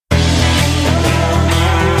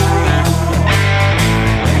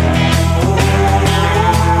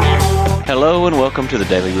welcome to the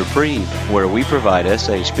Daily Reprieve, where we provide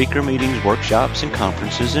essay speaker meetings, workshops, and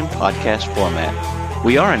conferences in podcast format.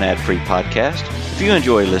 We are an ad-free podcast. If you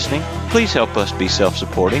enjoy listening, please help us be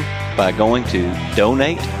self-supporting by going to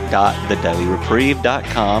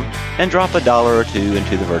donate.thedailyreprieve.com and drop $1 or $2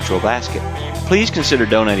 into the virtual basket. Please consider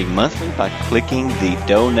donating monthly by clicking the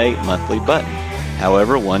Donate Monthly button.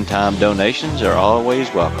 However, one-time donations are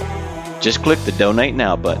always welcome. Just click the Donate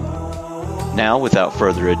Now button. Now, without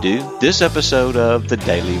further ado, this episode of the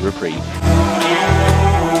Daily Reprieve.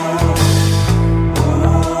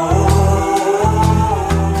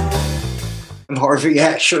 I'm Harvey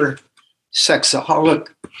Asher, sexaholic,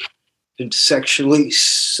 been sexually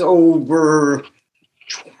sober,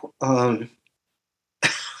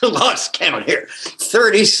 lost count here,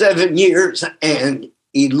 37 years and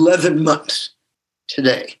 11 months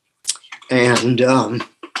today. And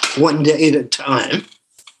one day at a time.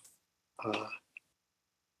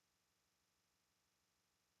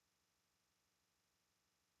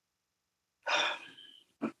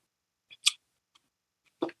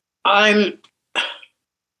 I'm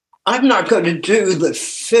not going to do the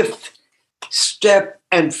fifth step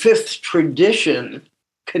and fifth tradition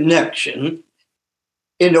connection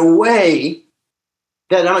in a way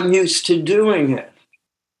that I'm used to doing it.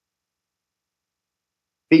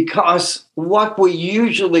 Because what we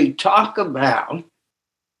usually talk about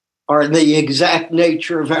are the exact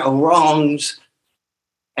nature of our wrongs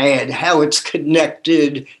and how it's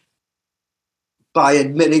connected by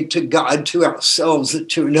admitting to God, to ourselves, and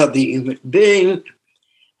to another human being.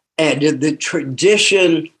 And in the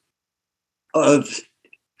tradition of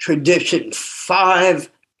tradition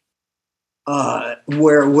 5,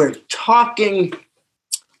 where we're talking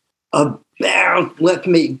about, let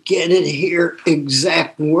me get it here,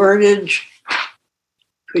 exact wordage,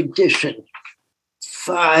 tradition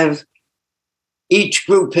 5. Each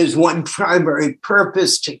group has one primary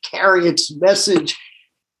purpose: to carry its message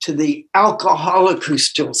to the alcoholic who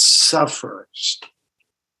still suffers.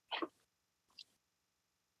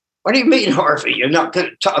 What do you mean, Harvey? You're not going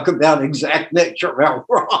to talk about exact nature of our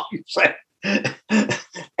wrongs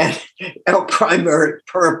and our primary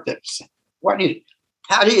purpose? How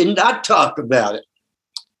do you not talk about it?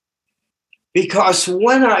 Because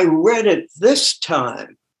when I read it this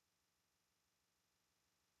time,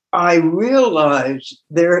 I realized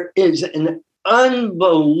there is an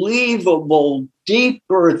unbelievable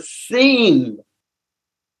deeper theme.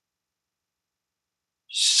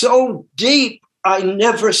 So deep, I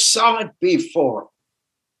never saw it before.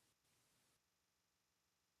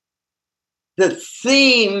 The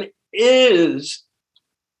theme is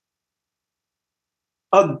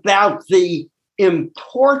about the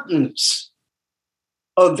importance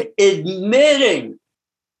of admitting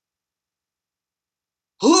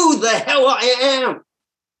who the hell I am.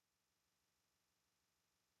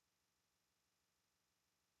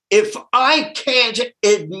 If I can't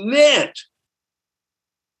admit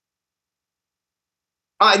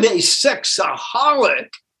I'm a sexaholic,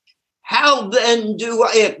 how then do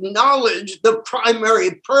I acknowledge the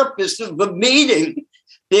primary purpose of the meeting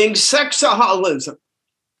being sexaholism?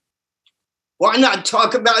 Why not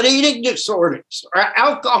talk about eating disorders or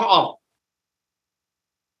alcohol?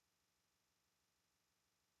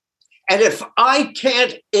 And if I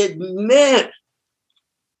can't admit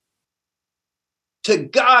to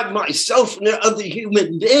God, myself, and another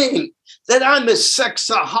human being that I'm a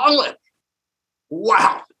sexaholic,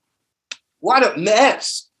 wow, what a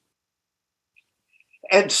mess.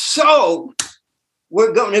 And so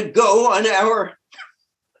we're going to go on our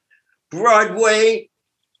Broadway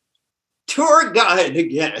tour guide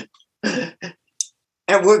again.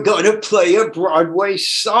 And we're going to play a Broadway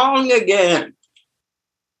song again.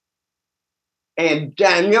 And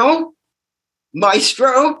Daniel,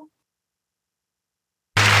 Maestro,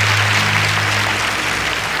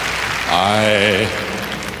 I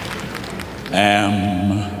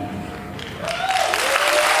am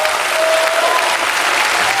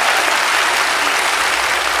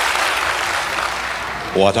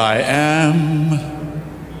what I am.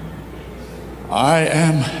 I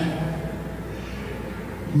am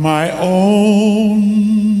my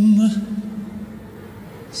own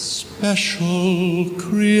special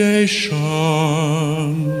creation.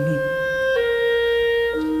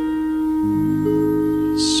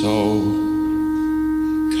 So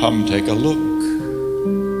come take a look.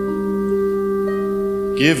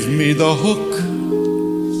 Give me the hook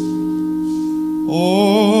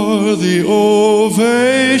or the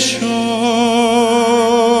ovation.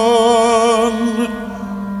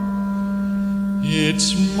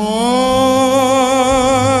 It's my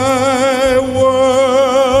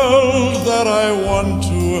world that I want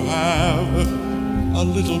to have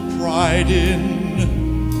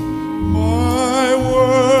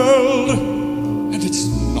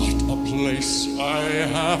place I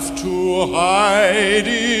have to hide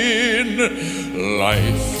in.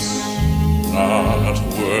 Life's not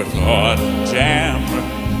worth a damn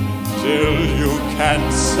till you can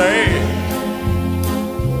say,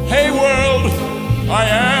 hey world, I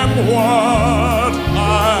am what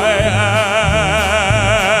I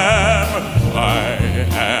am. I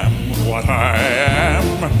am what I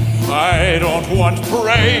am. I don't want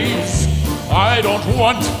praise, I don't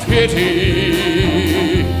want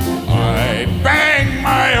pity. I bang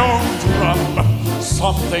my own drum,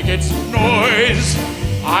 some think it's noise,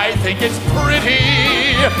 I think it's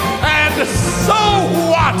pretty. And so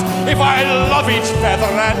what if I love each feather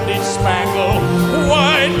and each spangle?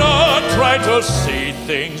 Why not try to see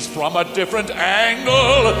things from a different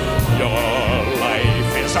angle? Your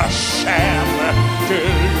life is a sham till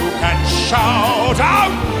you can shout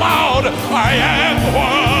out loud, I am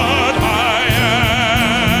what I am.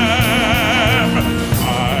 I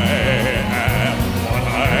am what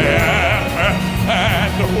I am,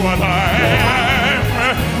 and what I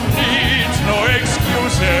am needs no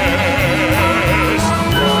excuses.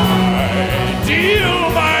 I deal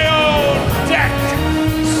my own deck,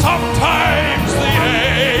 sometimes the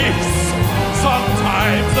ace,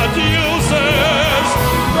 sometimes the deuces.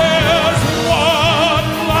 There's one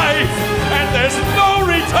life, and there's no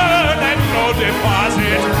return and no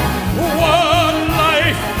deposit. One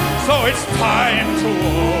life, so it's time to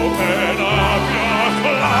open up your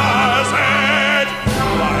closet.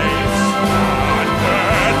 Life's not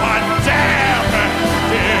worth a damn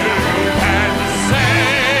till you can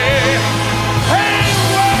say, hey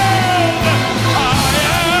world, I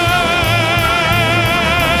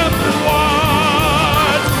am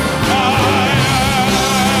what I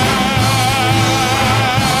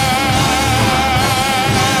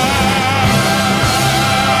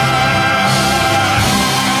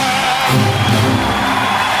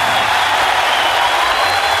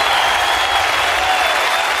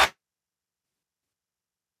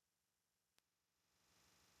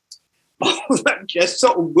That just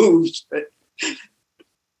so moves me.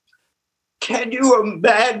 Can you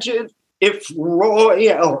imagine if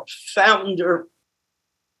Roy, our founder,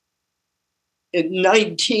 in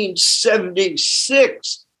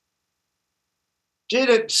 1976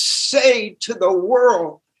 didn't say to the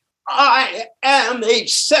world, I am a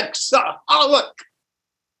sexaholic?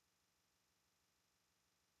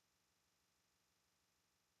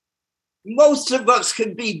 Most of us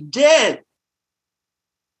could be dead.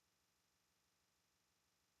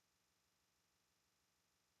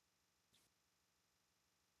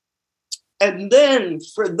 And then,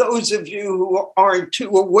 for those of you who aren't too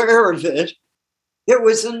aware of it, there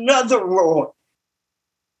was another Roy.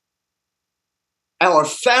 Our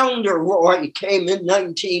founder, Roy, came in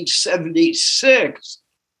 1976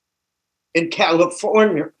 in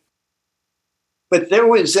California. But there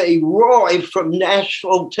was a Roy from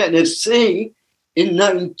Nashville, Tennessee in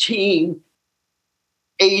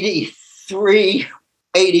 1983,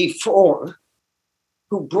 84,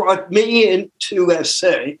 who brought me into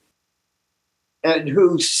SA and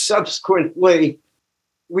who subsequently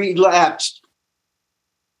relapsed,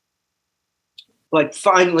 but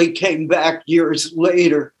finally came back years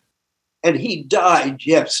later, and he died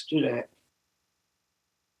yesterday.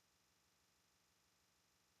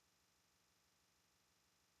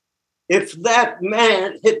 If that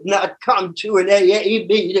man had not come to an AA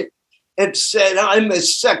meeting and said, I'm a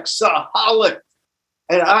sexaholic,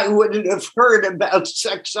 and I wouldn't have heard about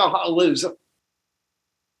sexaholism.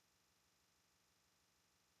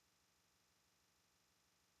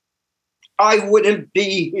 I wouldn't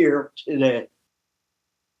be here today.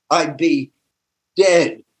 I'd be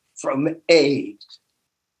dead from AIDS.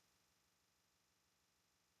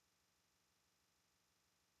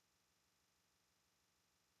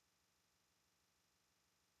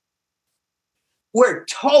 We're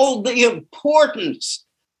told the importance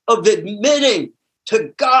of admitting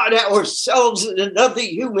to God ourselves and another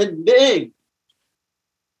human being,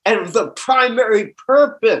 and of the primary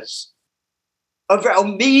purpose of our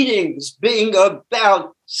meetings being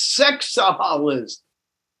about sexaholism.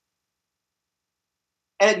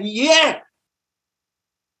 And yet,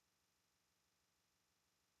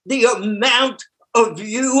 the amount of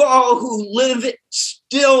you all who live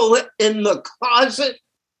still in the closet,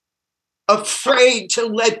 afraid to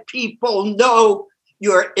let people know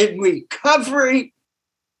you're in recovery,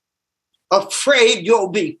 afraid you'll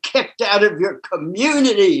be kicked out of your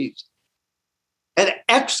communities and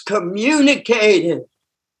excommunicated.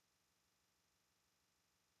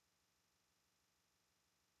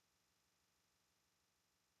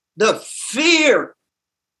 The fear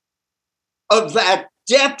of that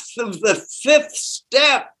depth of the fifth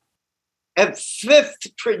step And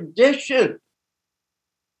fifth tradition,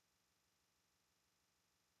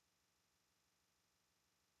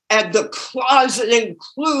 and the closet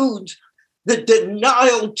includes the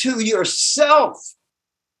denial to yourself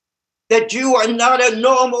that you are not a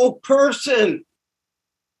normal person.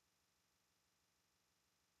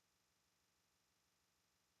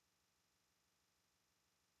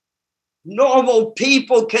 Normal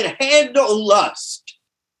people can handle lust.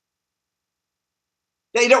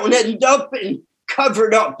 They don't end up in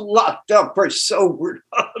covered up, locked up, or sobered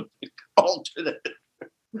up. Alternate.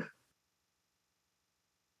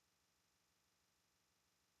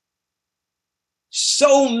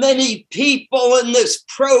 So many people in this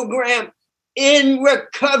program in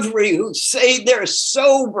recovery who say they're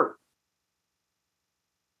sober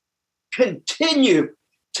continue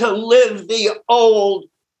to live the old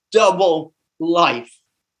double life.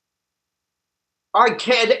 I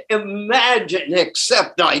can't imagine,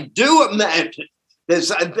 except I do imagine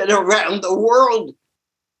this. I've been around the world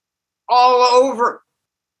all over,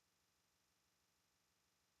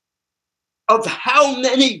 of how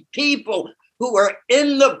many people who are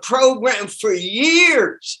in the program for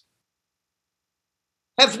years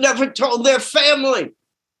have never told their family.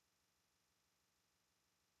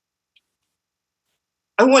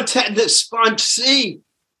 I once had this sponsee,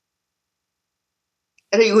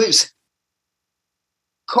 and he was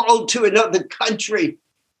called to another country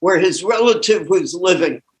where his relative was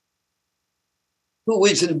living, who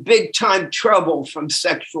was in big time trouble from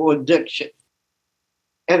sexual addiction.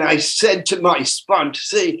 And I said to my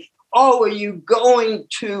sponsee, "Oh, are you going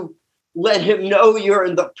to let him know you're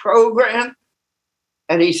in the program?"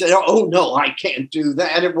 And he said, "Oh, no, I can't do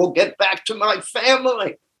that. It will get back to my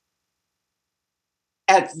family."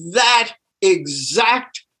 At that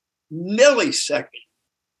exact millisecond,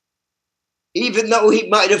 even though he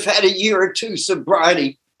might have had a year or two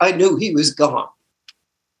sobriety, I knew he was gone.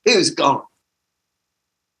 He was gone.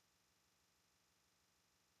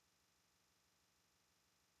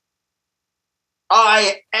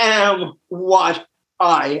 I am what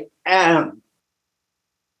I am,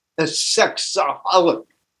 a sexaholic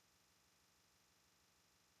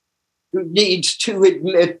who needs to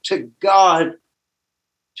admit to God,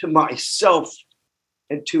 to myself,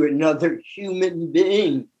 and to another human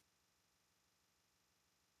being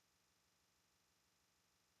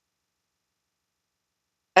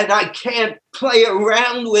and I can't play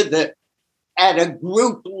around with it at a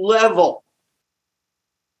group level.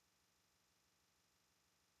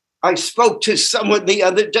 I spoke to someone the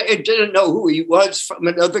other day, I didn't know who he was, from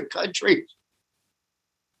another country.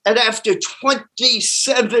 And after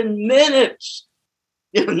 27 minutes,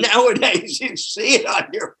 nowadays you see it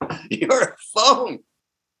on your phone.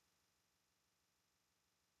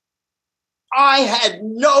 I had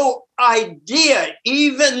no idea,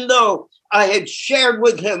 even though I had shared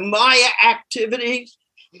with him my activities,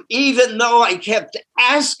 even though I kept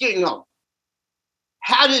asking him,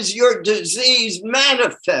 how does your disease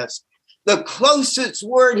manifest? The closest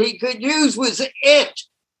word he could use was it.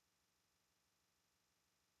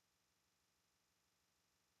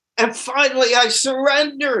 And finally, I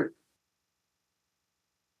surrendered.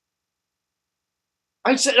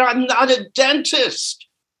 I said, I'm not a dentist.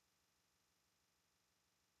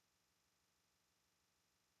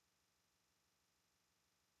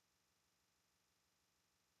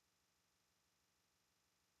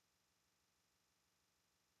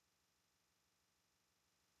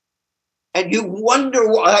 And you wonder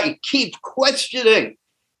why I keep questioning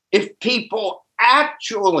if people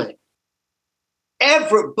actually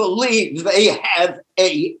ever believe they have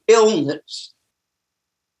a illness.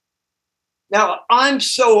 Now, I'm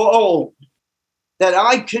so old that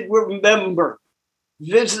I could remember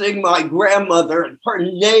visiting my grandmother and her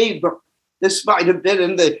neighbor. This might have been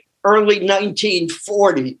in the early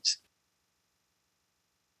 1940s.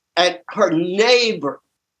 And her neighbor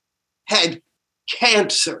had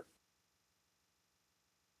cancer.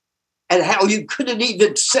 And how you couldn't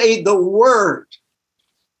even say the word.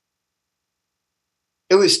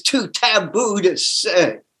 It was too taboo to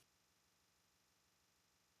say.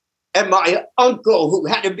 And my uncle, who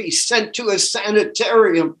had to be sent to a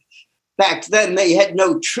sanitarium, back then they had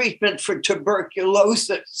no treatment for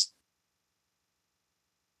tuberculosis.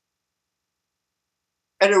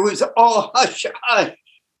 And it was all hush hush.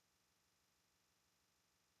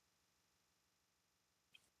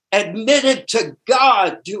 Admitted to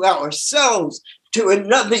God, to ourselves, to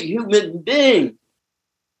another human being.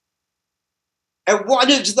 And what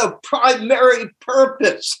is the primary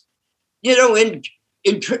purpose? In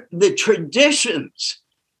the traditions,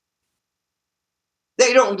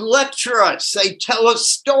 they don't lecture us, they tell us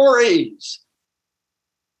stories.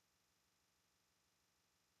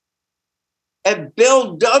 And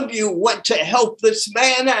Bill W. went to help this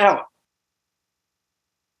man out.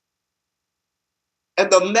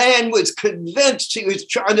 And the man was convinced he was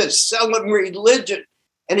trying to sell him religion.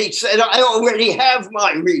 And he said, I already have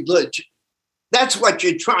my religion. That's what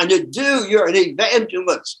you're trying to do. You're an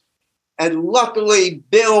evangelist. And luckily,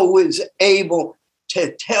 Bill was able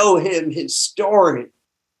to tell him his story.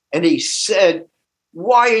 And he said,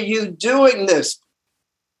 why are you doing this,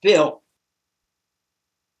 Bill?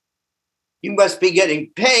 You must be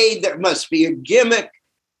getting paid. There must be a gimmick.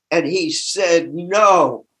 And he said,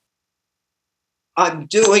 no, I'm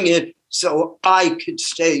doing it so I could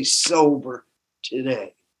stay sober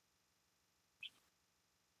today.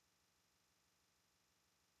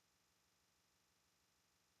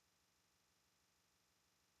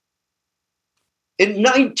 In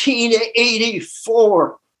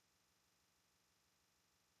 1984,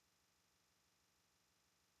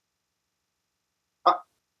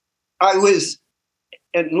 I was,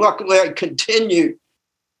 and luckily I continued,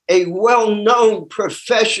 a well-known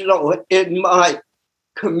professional in my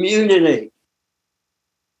community,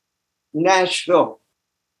 Nashville.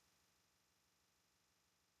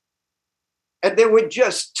 And there were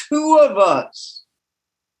just two of us.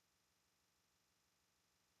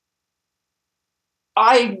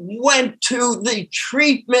 I went to the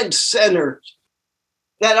treatment centers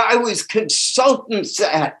that I was consultants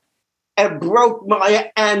at and broke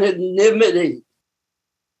my anonymity.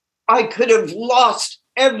 I could have lost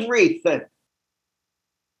everything.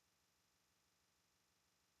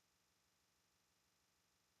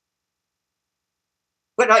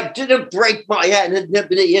 But I didn't break my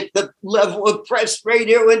anonymity at the level of press,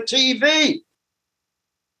 radio, and TV.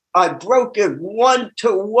 I broke it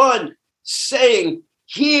 1-to-1, saying,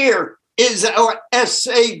 here is our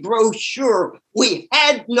essay brochure. We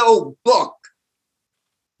had no book.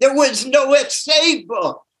 There was no essay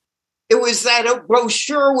book. It was that a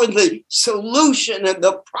brochure with the solution and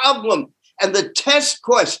the problem and the test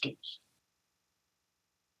questions.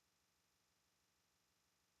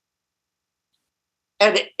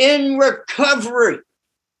 And in recovery,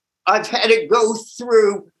 I've had to go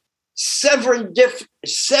through seven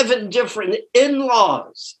different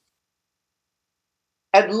in-laws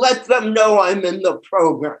and let them know I'm in the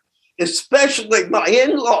program, especially my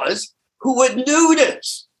in-laws who were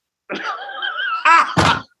nudists.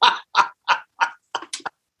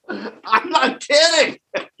 I'm not kidding.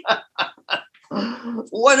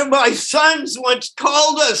 One of my sons once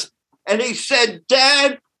called us and he said,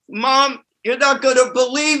 Dad, Mom, you're not going to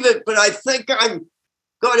believe it, but I think I'm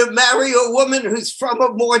going to marry a woman who's from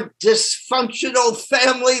a more dysfunctional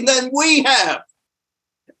family than we have.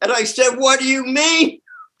 And I said, what do you mean?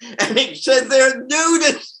 And he said, they're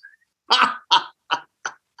nudists.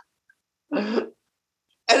 And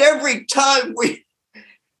every time we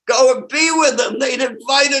go and be with them, they'd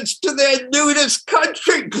invite us to their nudist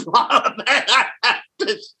country club. And I have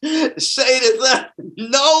to say to them,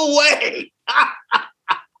 no way.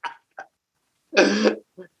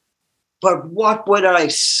 But what would I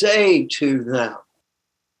say to them?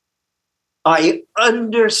 I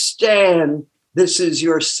understand this is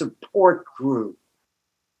your support group.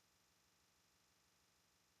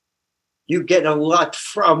 You get a lot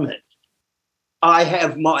from it. I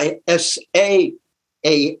have my SAAA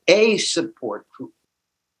support group.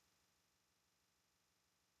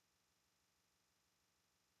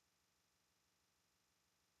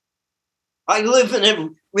 I live in a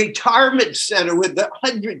retirement center with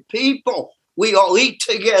 100 people. We all eat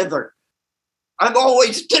together. I'm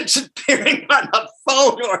always disappearing on the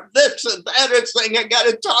phone or this and that or saying I got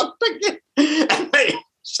to talk to you. And they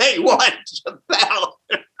say what it's about.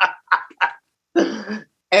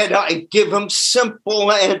 And I give them simple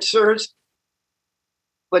answers.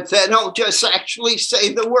 But then I'll just actually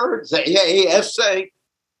say the words, AASA.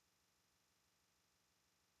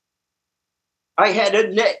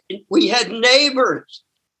 We had neighbors.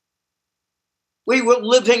 We were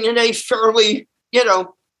living in a fairly,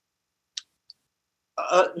 not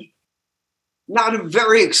a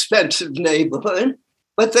very expensive neighborhood,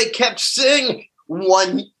 but they kept saying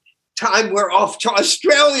one time we're off to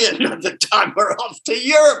Australia, another time we're off to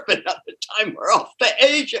Europe, another time we're off to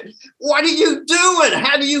Asia. What are you doing?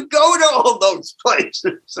 How do you go to all those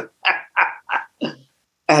places?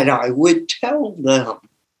 And I would tell them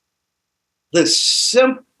the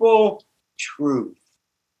simple truth.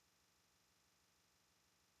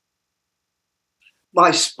 My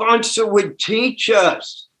sponsor would teach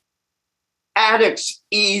us addicts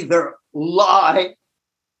either lie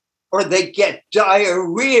or they get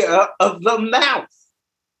diarrhea of the mouth.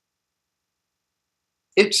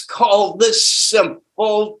 It's called the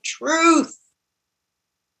simple truth.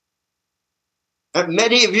 And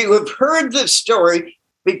many of you have heard this story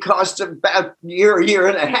because about a year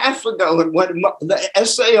and a half ago in one of the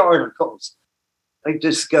essay articles I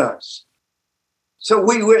discussed. So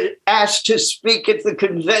we were asked to speak at the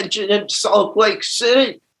convention in Salt Lake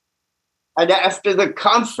City. And after the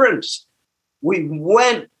conference, we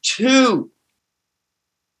went to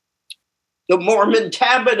the Mormon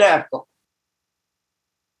Tabernacle.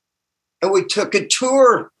 And we took a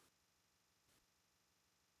tour.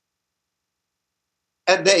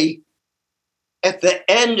 And at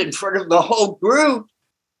the end, in front of the whole group,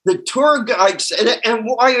 the tour guide said, "And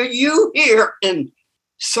why are you here in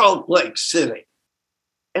Salt Lake City?"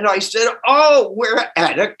 And I said, "Oh, we're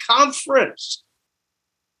at a conference."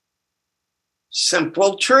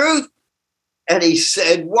 Simple truth. And he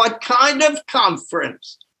said, "What kind of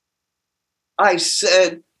conference?" I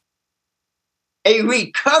said, "A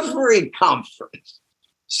recovery conference."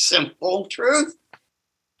 Simple truth.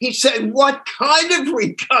 He said, "What kind of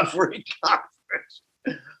recovery conference?"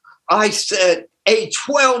 I said, "A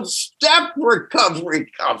 12-step recovery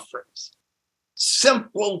conference."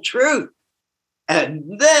 Simple truth.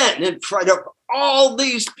 And then in front of all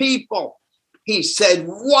these people, he said,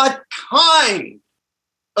 "What kind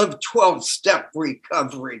of 12-step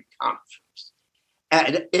recovery conference?"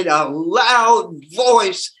 And in a loud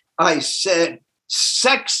voice, I said,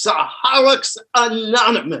 "Sexaholics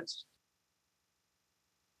Anonymous."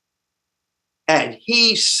 And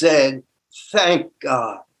he said, "Thank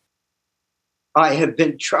God. I have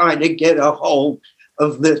been trying to get a hold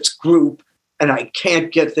of this group and I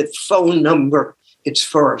can't get the phone number. It's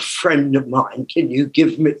for a friend of mine. Can you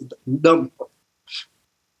give me the number?"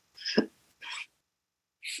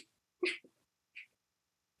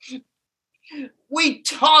 We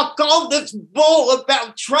talk all this bull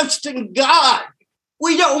about trusting God.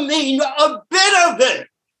 We don't mean a bit of it.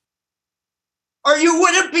 Or you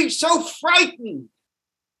wouldn't be so frightened.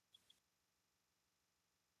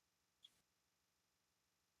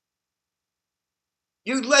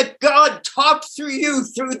 You let God talk through you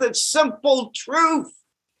through the simple truth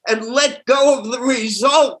and let go of the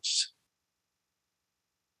results.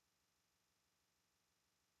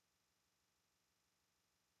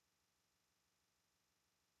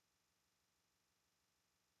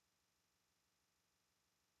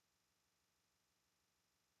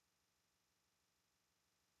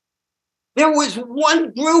 There was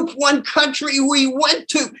one group, one country we went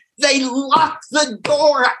to. They locked the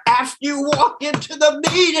door after you walk into the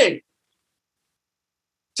meeting,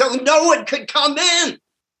 so no one could come in.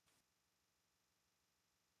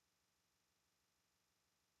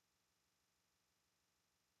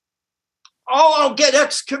 "Oh, I'll get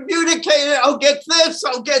excommunicated. I'll get this.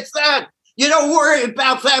 I'll get that." You don't worry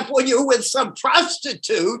about that when you're with some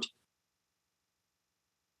prostitute.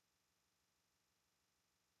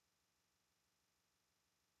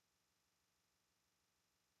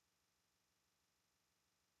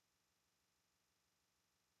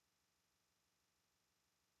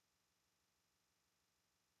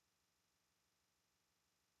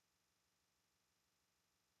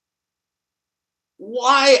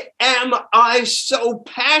 Why am I so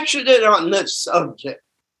passionate on this subject?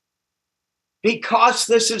 Because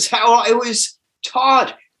this is how I was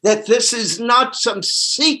taught, that this is not some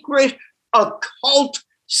secret occult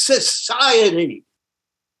society.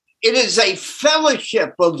 It is a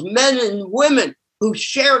fellowship of men and women who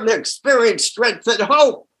share and experience strength and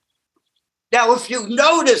hope. Now, if you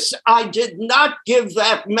notice, I did not give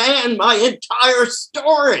that man my entire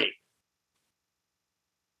story.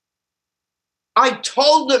 I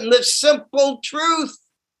told him the simple truth.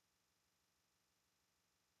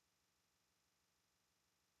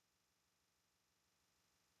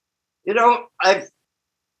 You know, I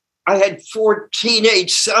had 4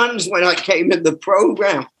 teenage sons when I came in the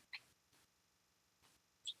program.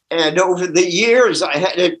 And over the years, I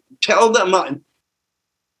had to tell them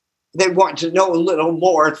they want to know a little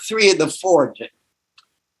more. 3 of the 4 did.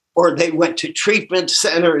 Or they went to treatment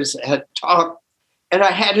centers, had talked, and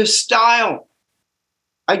I had a style.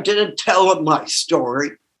 I didn't tell them my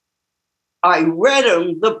story. I read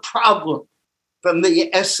them the problem from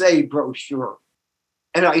the essay brochure.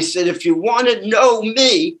 And I said, if you want to know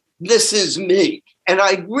me, this is me. And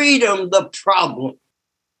I read them the problem.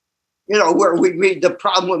 You know, where we read the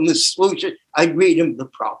problem, the solution, I read them the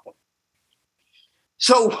problem.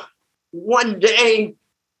 So one day,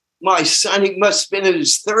 my son, he must have been in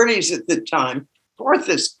his 30s at the time, brought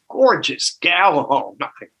this gorgeous gal home,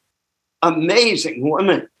 amazing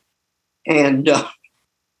woman. And,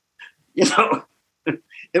 you know,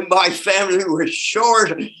 in my family, we're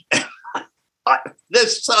short.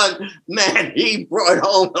 This son, man, he brought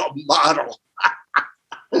home a model.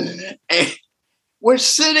 We're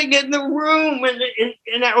sitting in the room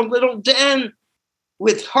in our little den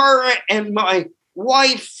with her and my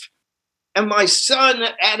wife and my son.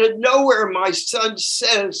 Out of nowhere, my son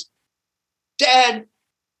says, "Dad,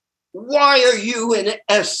 why are you in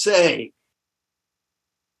SA?"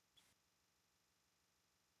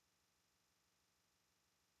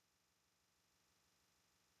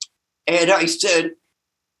 And I said,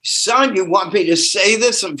 "Son, you want me to say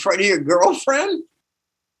this in front of your girlfriend?"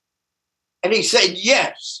 And he said,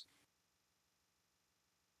 "Yes."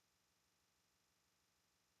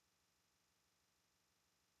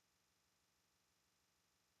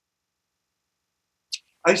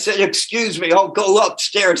 I said, "Excuse me, I'll go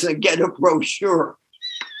upstairs and get a brochure."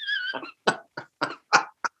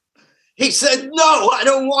 He said, "No, I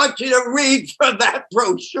don't want you to read from that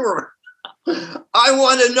brochure. I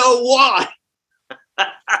want to know why."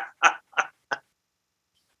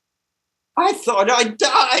 I thought I'd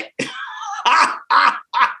die.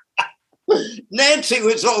 Nancy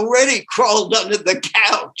was already crawled under the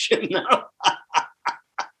couch, you know.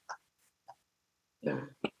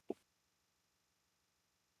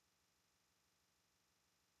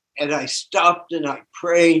 And I stopped and I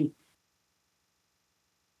prayed.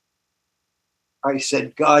 I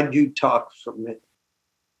said, "God, you talk for me."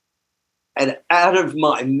 And out of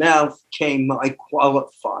my mouth came my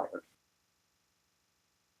qualifier.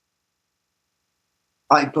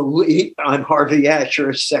 I believe I'm Harvey Asher,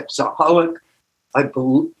 a sexaholic. I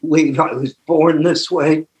believe I was born this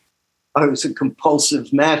way. I was a compulsive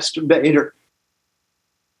masturbator.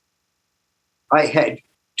 I had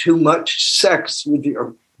too much sex with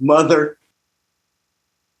your mother.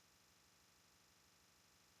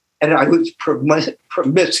 And I was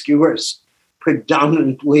promiscuous,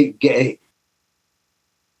 predominantly gay.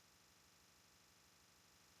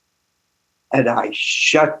 And I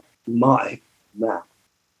shut my mouth.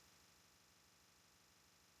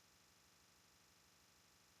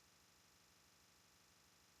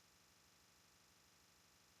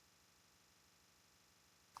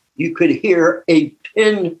 You could hear a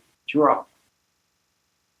pin drop.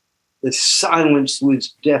 The silence was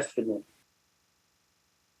deafening.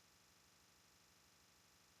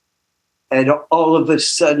 And all of a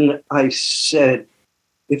sudden I said,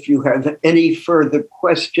 "If you have any further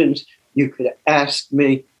questions, you could ask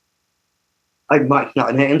me. I might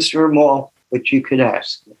not answer them all, but you could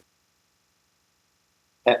ask me."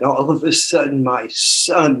 And all of a sudden my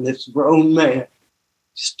son, this grown man,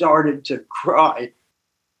 started to cry.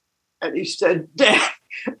 And he said, "Dad,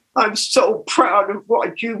 I'm so proud of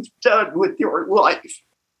what you've done with your life."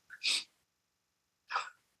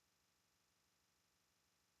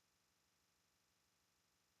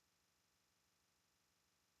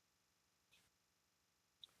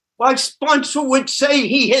 My sponsor would say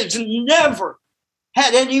he has never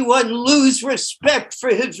had anyone lose respect for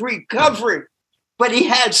his recovery, but he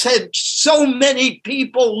has had so many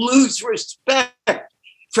people lose respect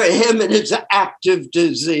for him and his active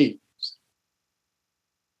disease.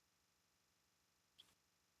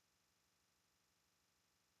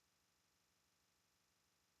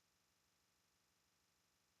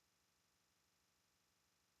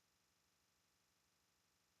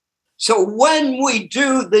 So when we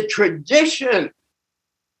do the tradition,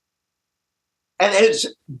 and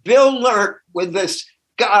as Bill learned with this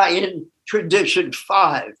guy in tradition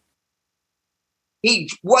 5, he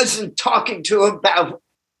wasn't talking to him about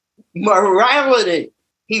morality.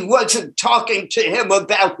 He wasn't talking to him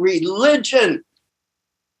about religion.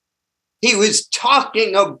 He was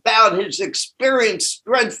talking about his experience,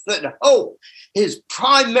 strength, and hope. His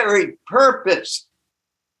primary purpose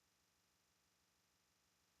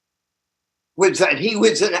was that he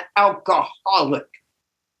was an alcoholic.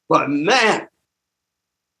 But man,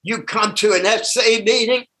 you come to an SA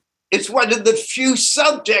meeting, it's one of the few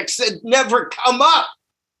subjects that never come up: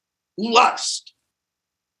 lust.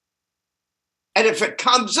 And if it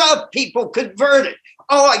comes up, people convert it.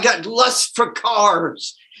 "Oh, I got lust for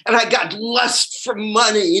cars, and I got lust for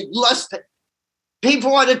money, lust."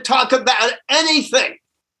 People want to talk about anything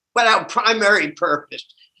but our primary purpose,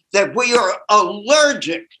 that we are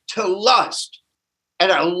allergic to lust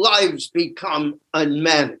and our lives become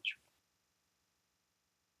unmanageable.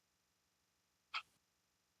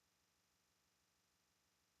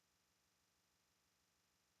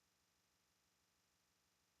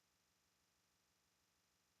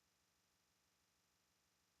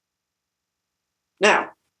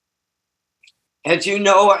 Now, as you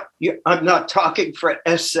know, I'm not talking for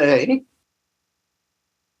SA.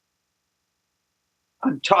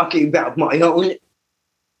 I'm talking about my own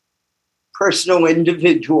personal,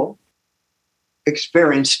 individual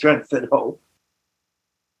experience, strength, and hope.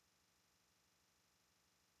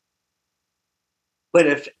 But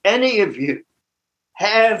if any of you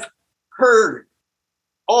have heard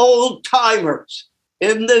old timers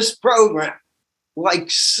in this program, like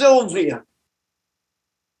Sylvia,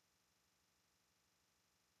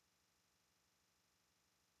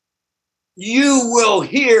 you will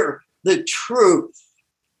hear the truth.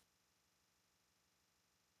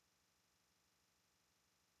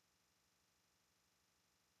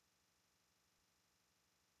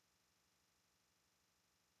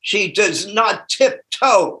 She does not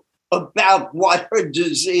tiptoe about what her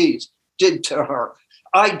disease did to her.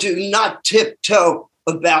 I do not tiptoe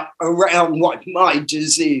around what my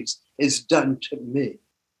disease has done to me.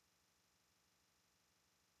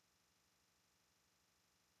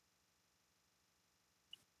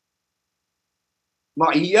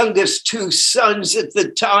 My youngest two sons at the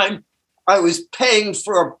time, I was paying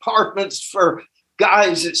for apartments for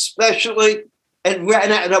guys especially, and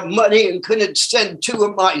ran out of money and couldn't send two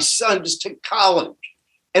of my sons to college.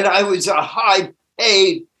 And I was a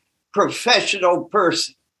high-paid professional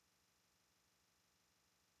person.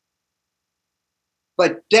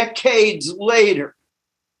 But decades later,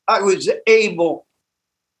 I was able,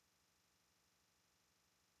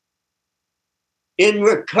 in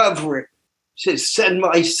recovery, to send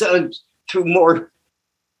my sons through more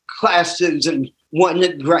classes and one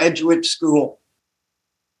at graduate school.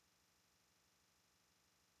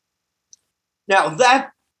 Now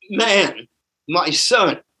that man, my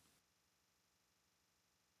son,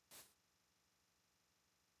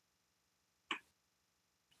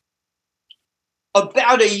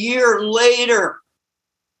 about a year later,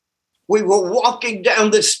 we were walking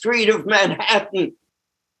down the street of Manhattan,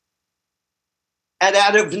 and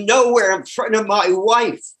out of nowhere in front of my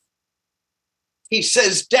wife, he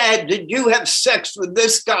says, "Dad, did you have sex with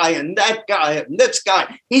this guy and that guy and this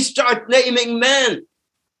guy?" He starts naming men.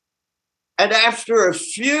 And after a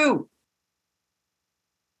few,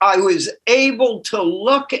 I was able to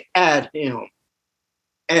look at him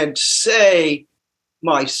and say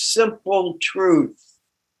my simple truth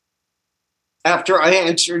after I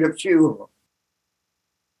answered a few of them.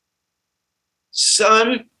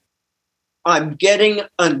 Son, I'm getting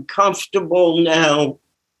uncomfortable now,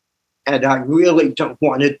 and I really don't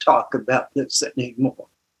want to talk about this anymore.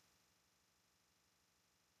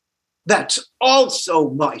 That's also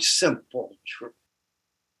my simple truth.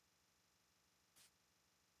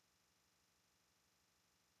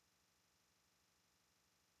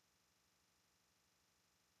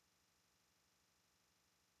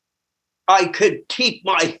 I could keep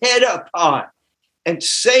my head up high and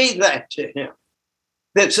say that to him,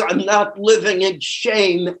 that I'm not living in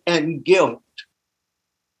shame and guilt,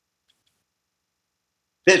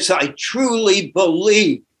 that I truly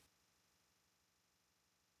believe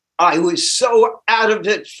I was so out of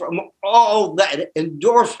it from all that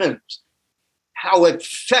endorphins, how it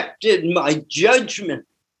affected my judgment,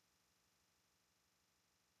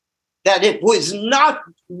 that it was not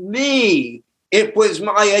me, it was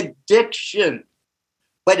my addiction.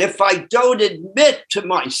 But if I don't admit to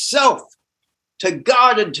myself, to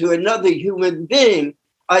God, and to another human being,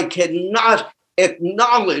 I cannot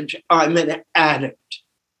acknowledge I'm an addict.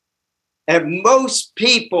 And most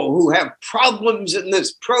people who have problems in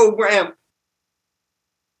this program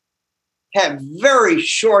have very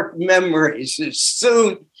short memories. As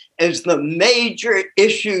soon as the major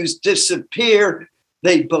issues disappear,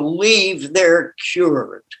 they believe they're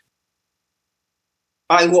cured.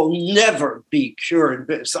 I will never be cured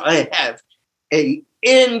because I have an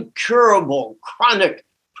incurable chronic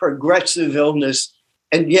progressive illness,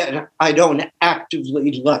 and yet I don't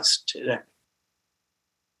actively lust today.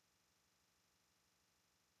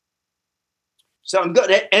 So I'm going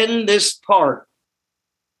to end this part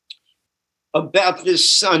about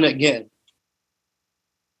this son again.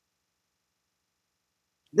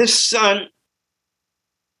 This son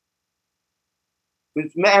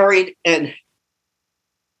was married and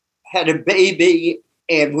had a baby,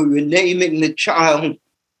 and we were naming the child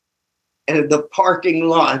at the parking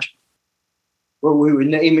lot where we were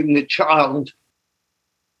naming the child,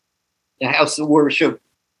 the house of worship.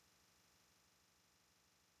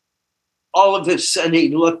 All of a sudden, he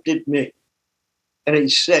looked at me and he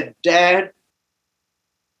said, "Dad,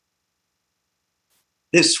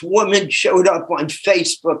 this woman showed up on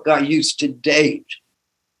Facebook I used to date.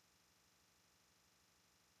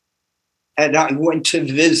 And I went to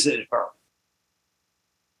visit her.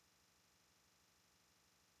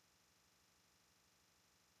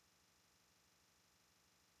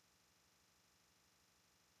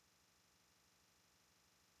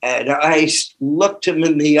 And I looked him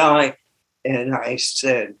in the eye and I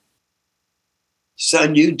said,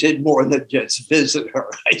 son, you did more than just visit her.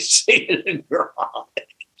 I see it in your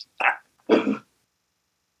eyes.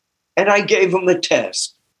 And I gave him a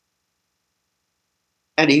test.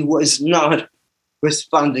 And he was not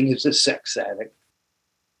responding as a sex addict.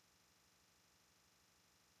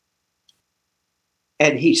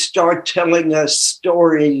 And he started telling us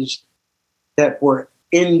stories that were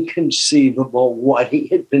inconceivable, what he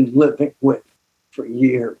had been living with for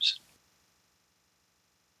years.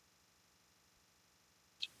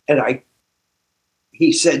 And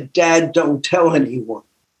he said, Dad, don't tell anyone.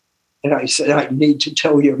 And I said, I need to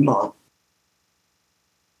tell your mom.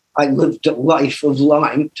 I lived a life of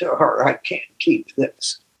lying to her. I can't keep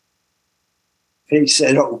this. And he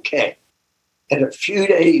said, okay. And a few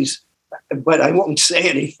days, but I won't say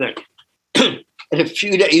anything. And a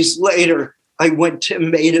few days later, I went to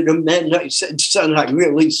him, made an amend. I said, son, I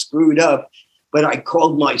really screwed up, but I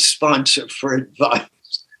called my sponsor for advice.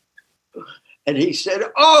 And he said,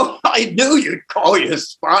 oh, I knew you'd call your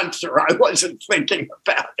sponsor. I wasn't thinking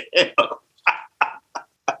about him.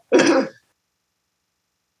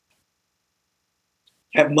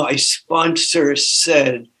 And my sponsor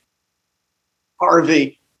said,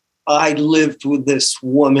 Harvey, I lived with this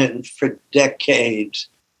woman for decades.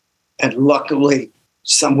 And luckily,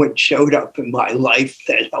 someone showed up in my life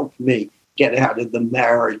that helped me get out of the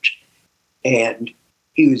marriage. And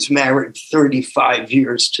he was married 35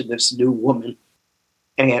 years to this new woman.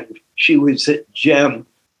 And she was a gem,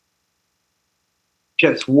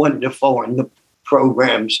 just wonderful in the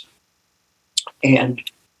programs. And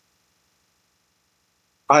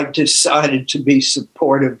I decided to be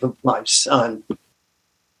supportive of my son.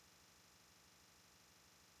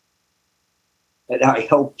 And I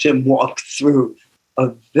helped him walk through a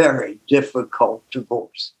very difficult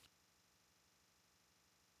divorce.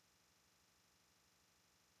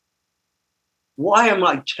 Why am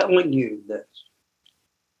I telling you this?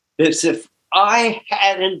 It's if I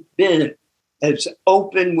hadn't been as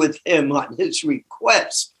open with him on his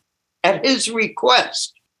request, at his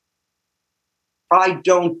request, I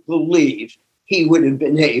don't believe he would have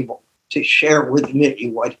been able to share with me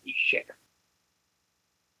what he shared.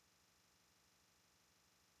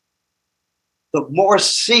 The more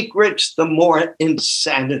secrets, the more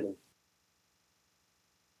insanity.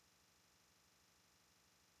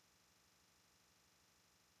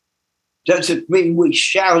 Doesn't mean we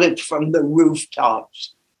shout it from the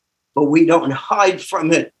rooftops, but we don't hide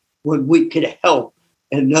from it when we could help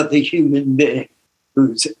another human being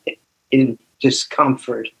who's in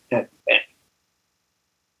discomfort and pain.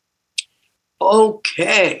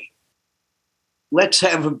 Okay. Let's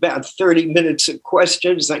have about 30 minutes of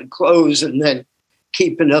questions and close, and then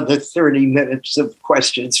keep another 30 minutes of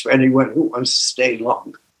questions for anyone who wants to stay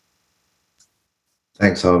long.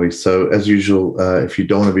 Thanks, Harvey. So as usual, if you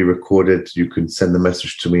don't want to be recorded, you can send the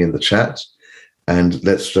message to me in the chat. And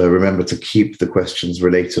let's remember to keep the questions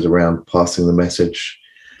related around passing the message,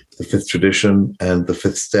 the fifth tradition, and the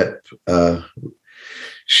fifth step,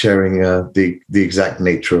 sharing the exact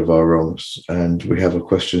nature of our wrongs. And we have a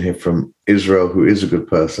question here from Israel, who is a good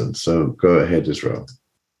person. So go ahead, Israel.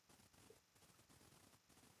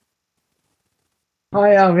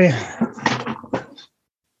 Hi, Harvey.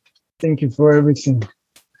 Thank you for everything,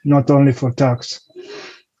 not only for talks.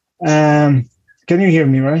 Can you hear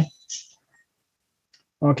me, right?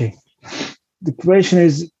 Okay. The question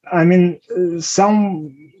is, I mean,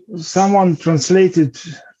 someone translated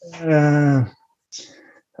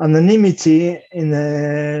anonymity in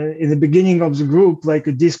the beginning of the group like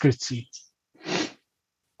a discrecy.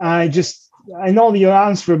 I know your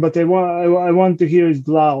answer, but I want to hear it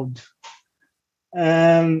loud.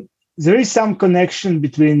 There is some connection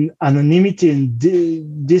between anonymity and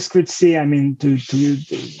discrecy. I mean,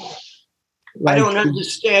 I don't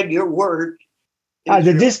understand your word.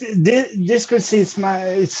 The discrecy is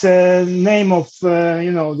it's a name of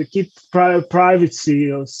to keep privacy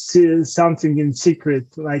or something in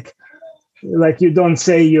secret, like you don't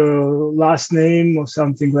say your last name or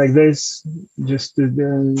something like this. Just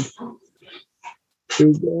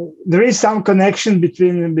there is some connection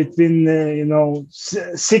between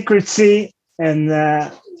secrecy and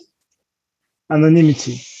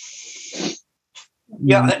anonymity.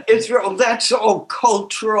 Yeah, Israel, that's all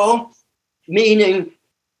cultural, meaning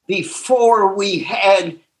before we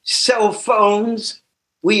had cell phones,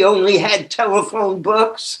 we only had telephone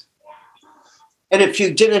books. And if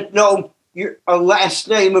you didn't know a last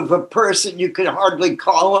name of a person, you could hardly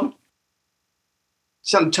call them.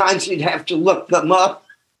 Sometimes you'd have to look them up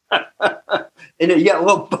in a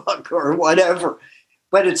yellow book or whatever.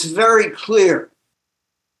 But it's very clear.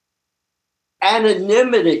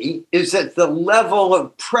 Anonymity is at the level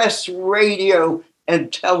of press, radio,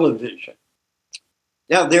 and television.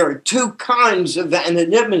 Now, there are two kinds of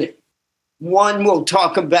anonymity. One we'll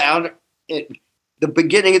talk about at the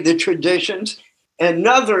beginning of the traditions.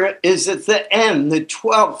 Another is at the end, the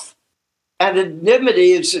 12th.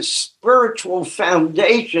 Anonymity is a spiritual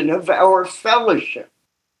foundation of our fellowship.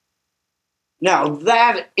 Now,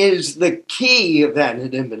 that is the key of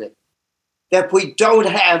anonymity, that we don't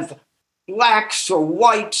have blacks or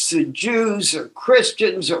whites or Jews or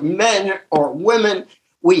Christians or men or women.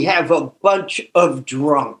 We have a bunch of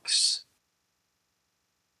drunks.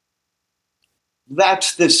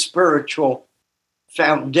 That's the spiritual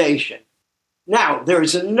foundation. Now,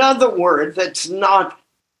 there's another word that's not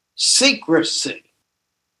secrecy.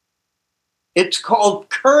 It's called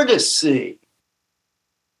courtesy.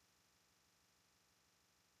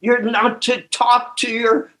 You're not to talk to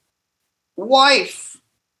your wife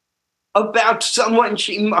about someone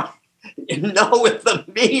she might know at the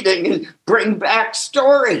meeting and bring back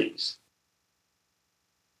stories.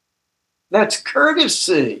 That's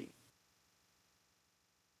courtesy.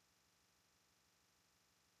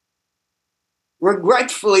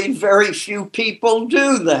 Regretfully, very few people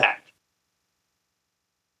do that.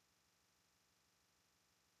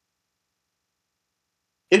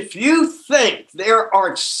 If you think there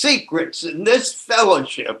are secrets in this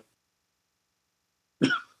fellowship,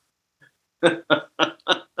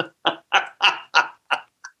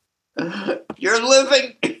 you're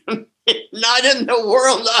living not in the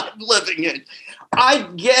world I'm living in.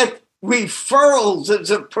 I'd get referrals as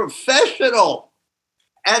a professional,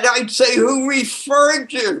 and I'd say, who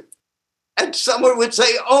referred you? And someone would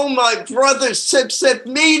say, oh, my brother sits at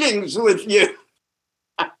meetings with you.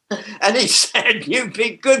 And he said, you'd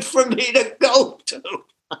be good for me to go to.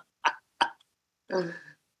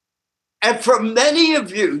 And for many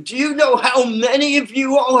of you, do you know how many of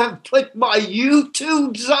you all have put my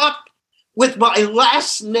YouTubes up with my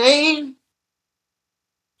last name?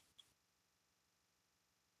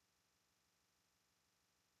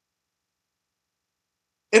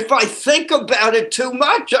 If I think about it too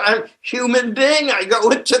much, I'm a human being, I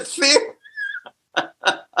go into fear.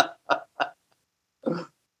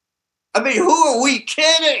 I mean, who are we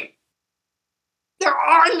kidding? There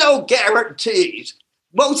are no guarantees.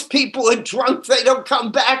 Most people are drunk, they don't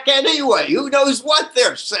come back anyway. Who knows what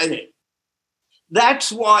they're saying?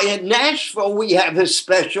 That's why in Nashville we have a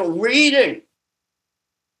special reading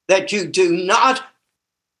that you do not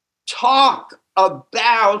talk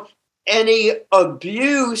about any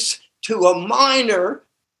abuse to a minor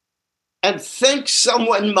and think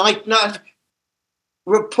someone might not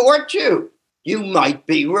report you. You might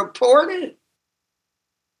be reported.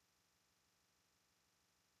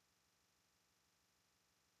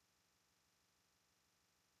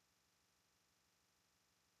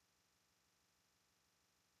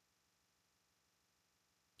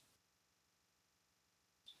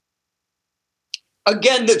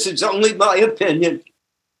 Again, this is only my opinion,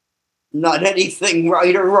 not anything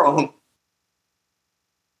right or wrong.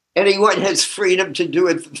 Anyone has freedom to do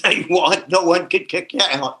what they want. No one can kick you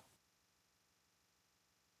out.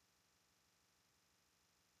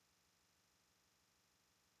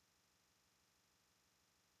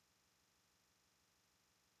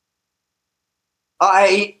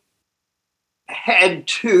 I had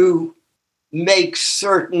to make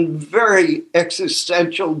certain very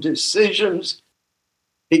existential decisions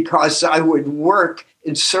because I would work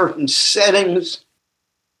in certain settings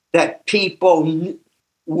that people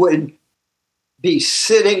would be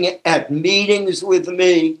sitting at meetings with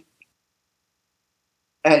me,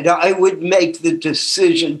 and I would make the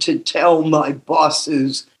decision to tell my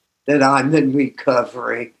bosses that I'm in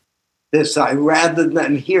recovery. This, I rather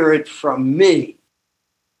than hear it from me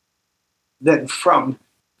than from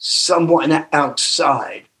someone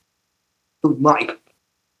outside who might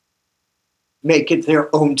make it their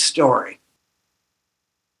own story.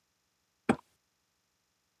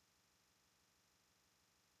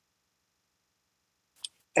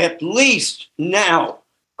 At least now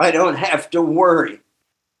I don't have to worry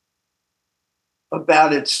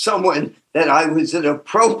about it, someone that I was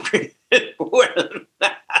inappropriate with.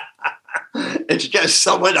 It's just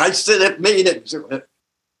someone I sit at meetings with.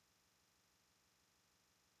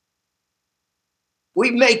 We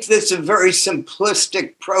make this a very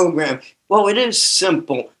simplistic program. Well, it is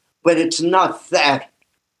simple, but it's not that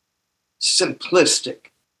simplistic.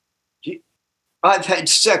 I've had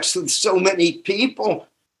sex with so many people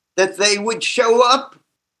that they would show up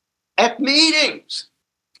at meetings.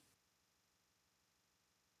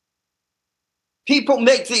 People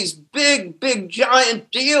make these big, big,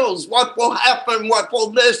 giant deals. What will happen? What will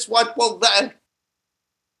this? What will that?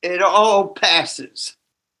 It all passes.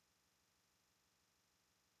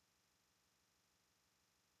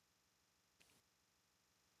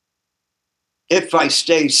 if I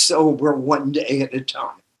stay sober one day at a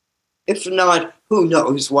time. If not, who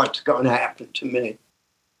knows what's going to happen to me.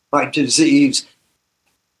 My disease,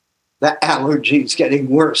 the allergies getting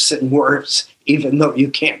worse and worse, even though you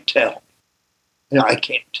can't tell. And I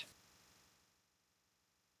can't.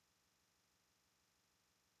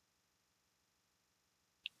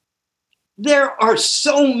 There are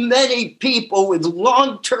so many people with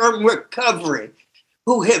long-term recovery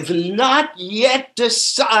who have not yet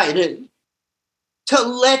decided to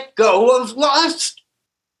let go of lust.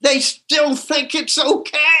 They still think it's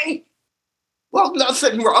okay. Well,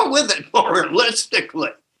 nothing wrong with it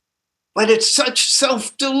moralistically, but it's such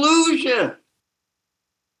self-delusion.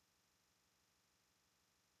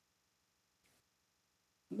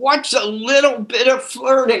 What's a little bit of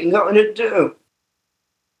flirting going to do?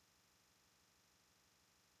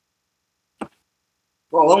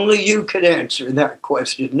 Well, only you could answer that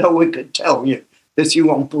question. No one could tell you, because you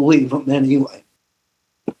won't believe them anyway.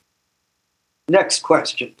 Next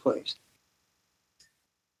question, please.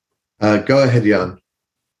 Go ahead, Jan.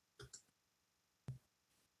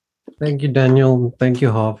 Thank you, Daniel. Thank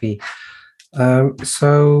you, Harvey.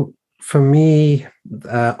 So for me,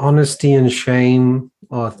 honesty and shame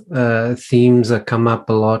are themes that come up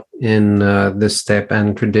a lot in the step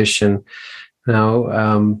and tradition.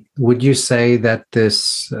 Now, would you say that the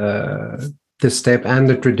step and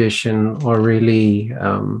the tradition are really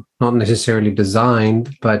not necessarily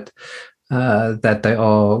designed, but that they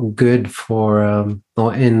are good for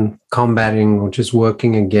or in combating or just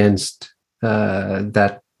working against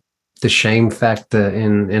the shame factor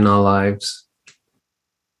in our lives?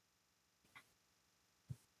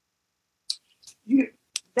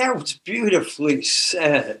 That was beautifully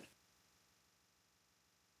said.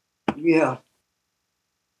 Yeah.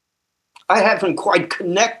 I haven't quite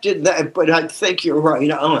connected that, but I think you're right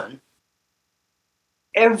on.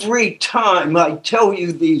 Every time I tell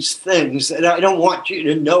you these things that I don't want you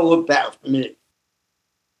to know about me,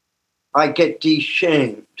 I get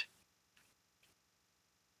deshamed.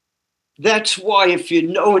 That's why, if you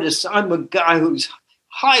notice, I'm a guy who's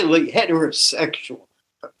highly heterosexual,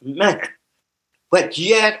 man. But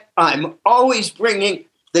yet I'm always bringing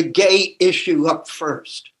the gay issue up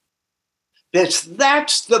first.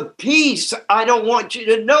 That's the piece I don't want you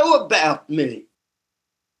to know about me.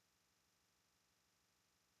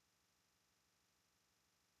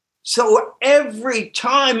 So every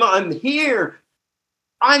time I'm here,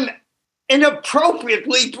 I'm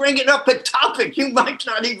inappropriately bringing up a topic you might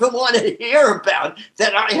not even want to hear about,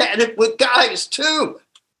 that I had it with guys too.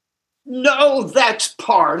 No, that's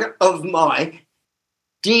part of my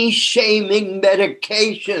de-shaming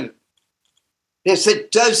medication. Because it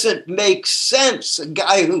doesn't make sense. A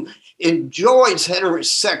guy who enjoys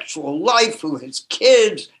heterosexual life, who has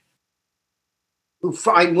kids, who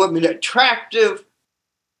find women attractive.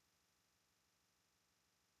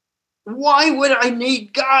 Why would I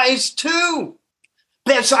need guys too?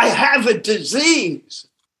 Because I have a disease.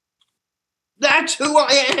 That's who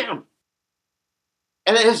I am.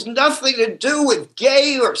 And it has nothing to do with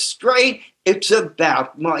gay or straight. It's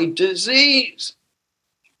about my disease.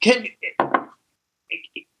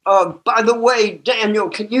 By the way, Daniel,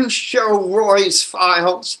 can you show Roy's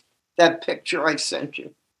files, that picture I sent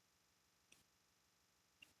you?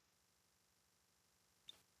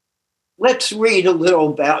 Let's read a little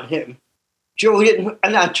about him. Daniel,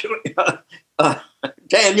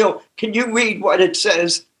 can you read what it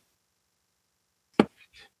says?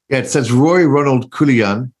 Yeah, it says Roy Ronald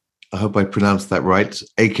Kulian, I hope I pronounced that right,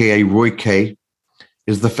 aka Roy K,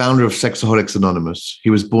 is the founder of Sexaholics Anonymous. He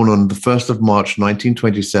was born on the 1st of March,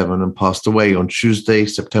 1927, and passed away on Tuesday,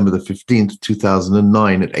 September the 15th,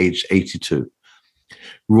 2009, at age 82.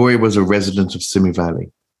 Roy was a resident of Simi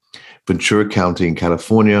Valley, Ventura County in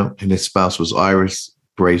California, and his spouse was Iris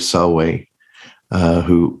Bray Salway,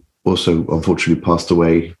 who also unfortunately passed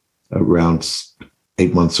away around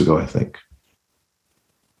 8 months ago, I think.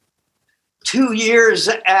 2 years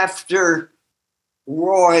after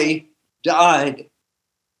Roy died,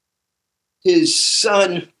 his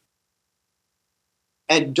son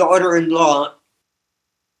and daughter-in-law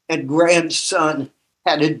and grandson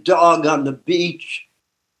had a dog on the beach,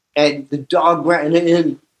 and the dog ran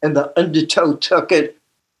in, and the undertow took it,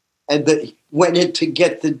 and they went in to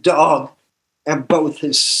get the dog, and both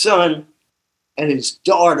his son and his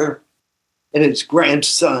daughter and his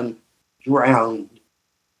grandson drowned.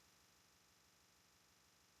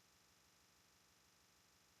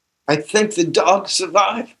 I think the dog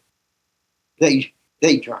survived. They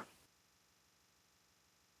drowned.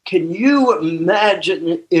 Can you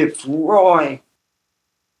imagine if Roy,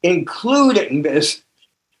 including this,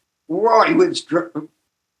 Roy was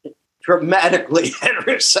dramatically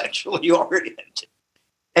heterosexually oriented.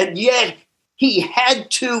 And yet he had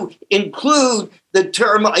to include the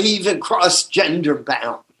term, I even crossed gender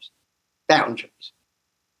boundaries.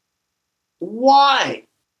 Why?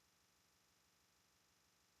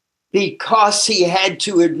 Because he had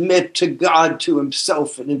to admit to God, to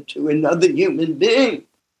himself, and to another human being.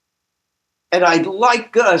 And I'd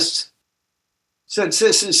like us, since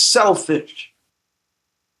this is selfish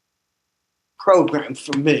program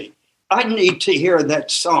for me, I need to hear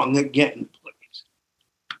that song again, please.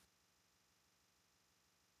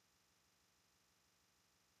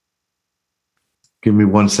 Give me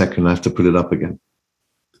 1 second. I have to put it up again.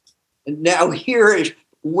 And now hear it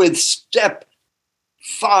with step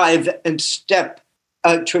 5 and step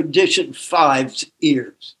tradition 5's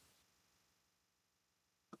ears.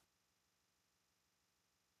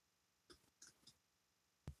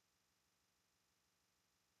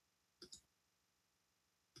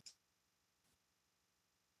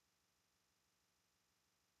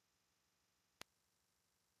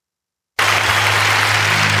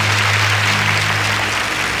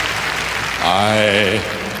 I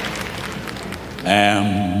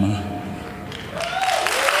am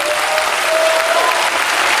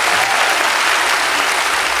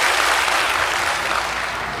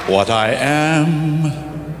what I am.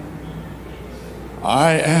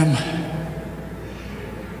 I am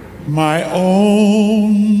my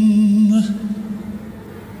own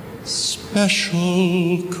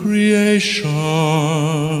special creation.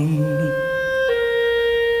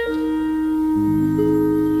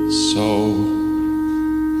 So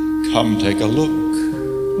come take a look.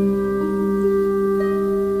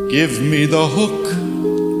 Give me the hook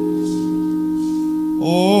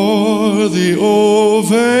or the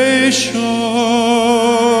ovation.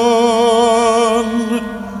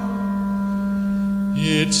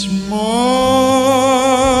 It's my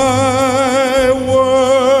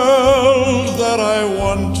world that I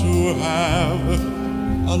want to have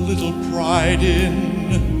a little pride in.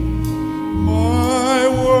 My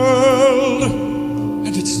world,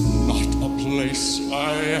 and it's not a place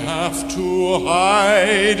I have to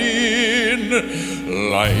hide in.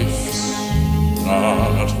 Life's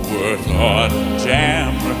not worth a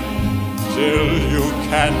damn till you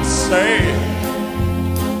can say,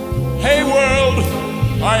 hey world,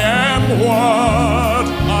 I am what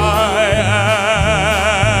I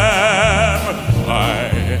am. I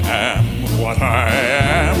am what I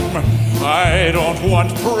am. I don't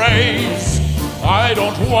want praise, I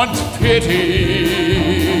don't want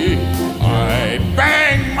pity. I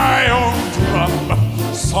bang my own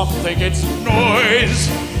drum. Some think it's noise,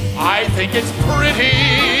 I think it's pretty.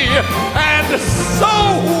 And so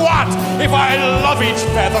what if I love each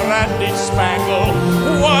feather and each spangle?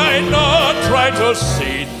 Why not try to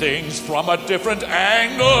see things from a different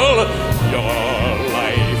angle? Your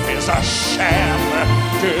life is a sham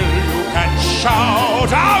till you can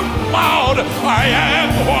shout out loud, I am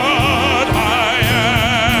what I am.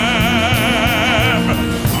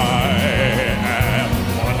 I am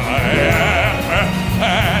what I am,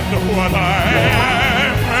 and what I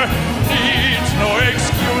am needs no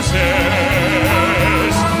excuses.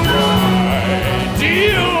 I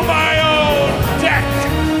deal my own deck,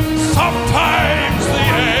 sometimes the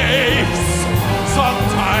ace,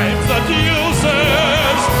 sometimes the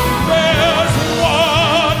deuces. There's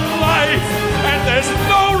one life, and there's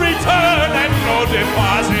no return and no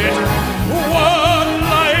deposit. One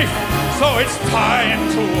life, so it's time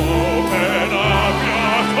to open up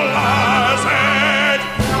your closet.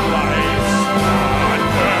 Life's not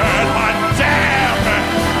worth a damn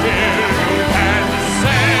till you can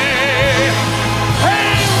say,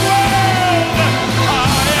 hey world, I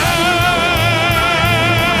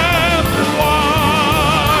am what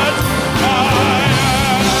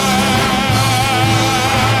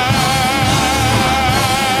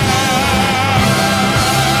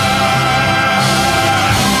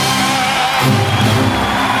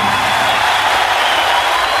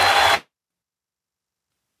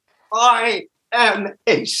I I am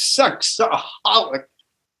a sexaholic.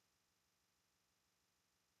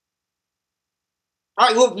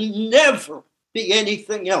 I will never be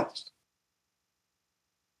anything else.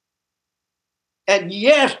 And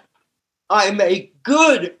yet, I'm a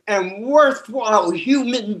good and worthwhile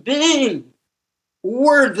human being,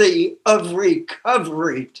 worthy of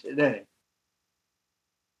recovery today.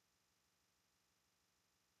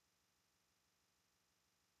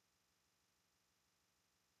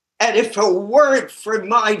 And if it weren't for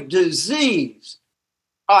my disease,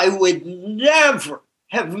 I would never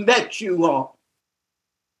have met you all.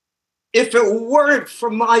 If it weren't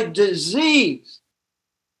for my disease,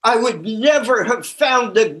 I would never have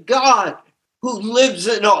found a God who lives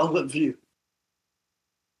in all of you.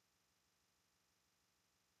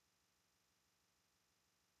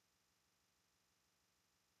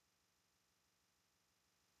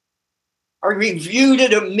 I reviewed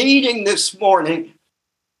at a meeting this morning.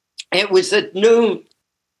 It was at noon.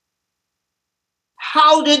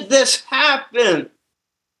 How did this happen?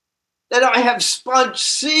 That I have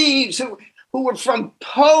sponsees who were from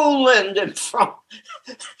Poland and from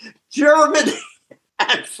Germany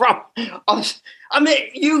and from us. I mean,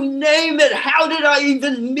 you name it. How did I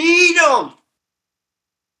even meet them?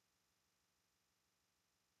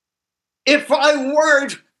 If I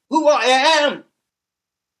weren't who I am,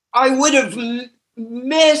 I would have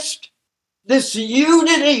missed this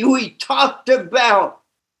unity we talked about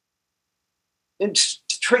in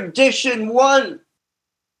tradition 1,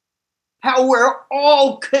 how we're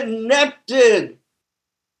all connected.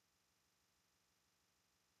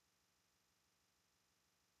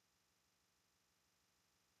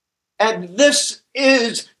 And this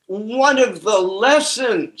is one of the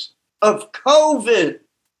lessons of COVID,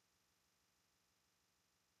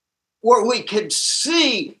 where we can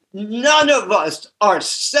see none of us are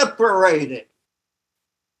separated.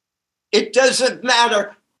 It doesn't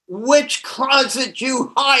matter which closet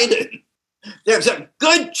you hide in. There's a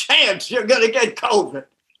good chance you're going to get COVID.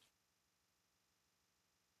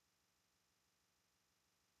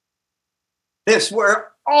 This, we're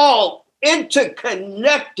all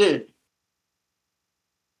interconnected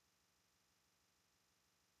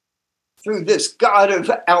through this God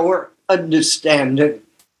of our understanding,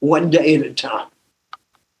 one day at a time.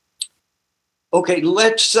 Okay,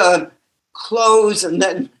 let's close, and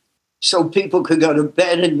then so people could go to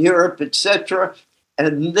bed in Europe, etc.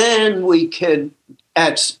 And then we can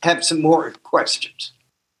have some more questions.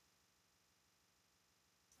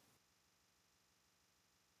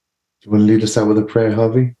 Do you want to lead us out with a prayer,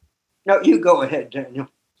 Harvey? No, you go ahead, Daniel.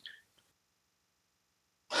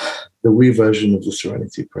 The we version of the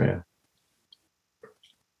Serenity Prayer.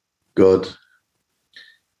 God,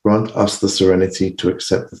 grant us the serenity to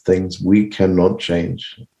accept the things we cannot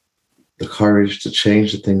change, the courage to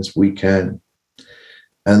change the things we can,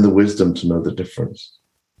 and the wisdom to know the difference.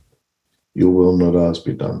 Your will, not ours,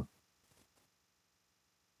 be done.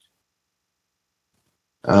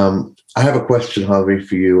 I have a question, Harvey,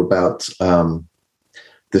 for you about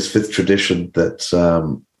this fifth tradition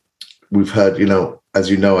that we've heard. As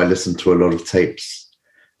you know, I listen to a lot of tapes.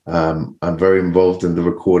 I'm very involved in the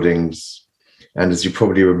recordings. And as you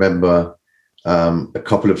probably remember, a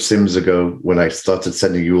couple of Sims ago, when I started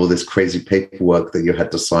sending you all this crazy paperwork that you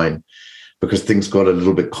had to sign, because things got a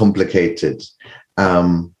little bit complicated.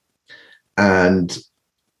 And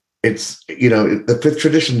it's, the fifth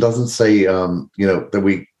tradition doesn't say, that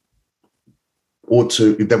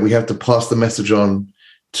we have to pass the message on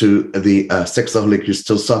to the sexaholic who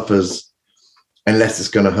still suffers, unless it's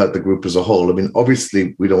going to hurt the group as a whole. I mean,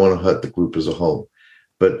 obviously, we don't want to hurt the group as a whole,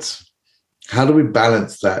 but how do we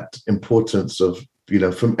balance that importance of,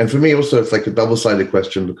 and for me also, it's like a double-sided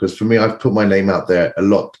question, because for me, I've put my name out there a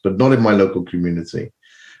lot, but not in my local community.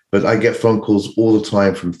 But I get phone calls all the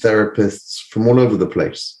time from therapists from all over the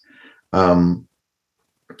place.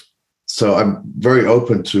 So I'm very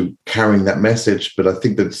open to carrying that message, but I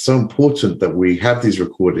think that it's so important that we have these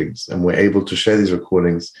recordings and we're able to share these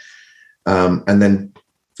recordings. And then,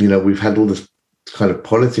 we've had all this kind of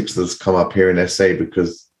politics that's come up here in SA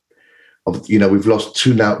because of, we've lost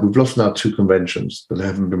now two conventions that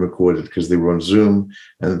haven't been recorded because they were on Zoom,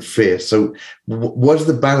 and fear. So what's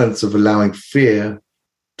the balance of allowing fear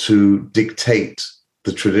to dictate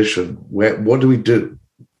the tradition? What do we do?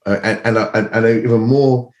 And even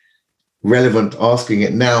more relevant, asking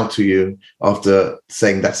it now to you after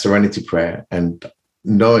saying that serenity prayer and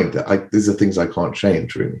knowing that these are things I can't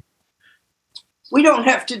change, really. We don't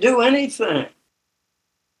have to do anything.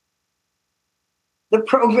 The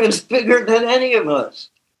program's bigger than any of us.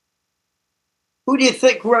 Who do you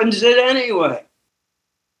think runs it anyway?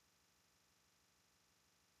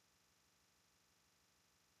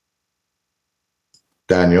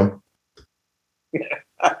 Daniel.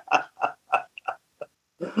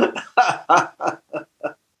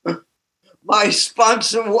 My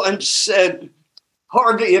sponsor once said,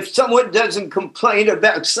 Harvey, if someone doesn't complain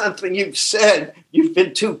about something you've said, you've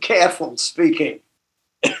been too careful speaking.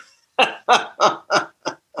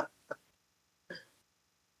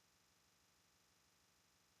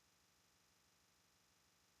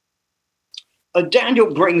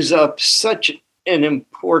 Daniel brings up such an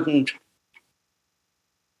important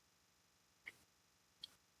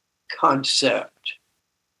concept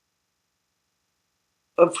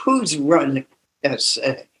of who's running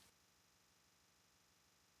SA.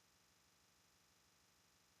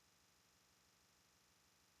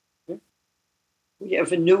 You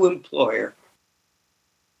have a new employer.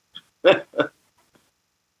 But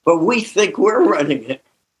we think we're running it.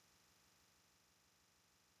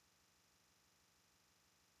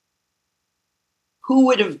 Who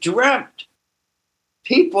would have dreamt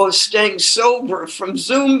people are staying sober from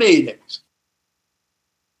Zoom meetings?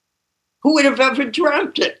 Who would have ever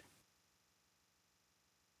dreamt it?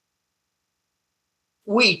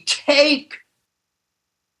 We take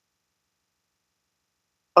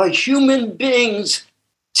a human being's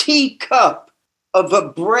teacup of a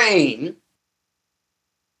brain,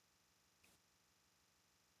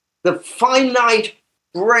 the finite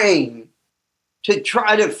brain, to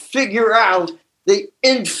try to figure out the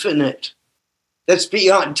infinite that's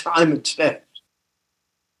beyond time and space.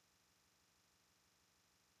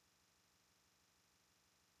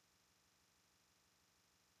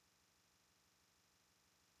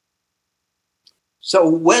 So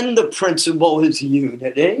when the principle is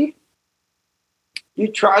unity, you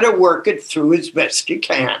try to work it through as best you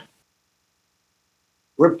can.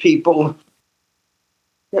 Where people,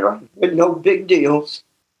 with no big deals.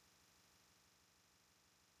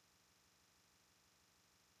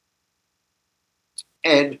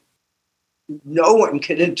 And no one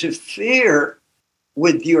can interfere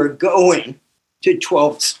with your going to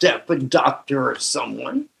 12-step a doctor or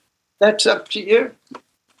someone. That's up to you.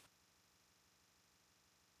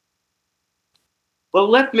 Well,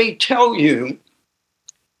 let me tell you,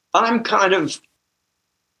 I'm kind of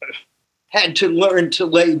had to learn to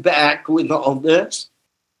lay back with all this.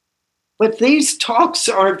 But these talks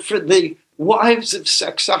aren't for the wives of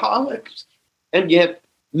sexaholics. And yet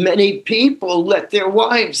many people let their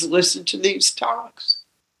wives listen to these talks.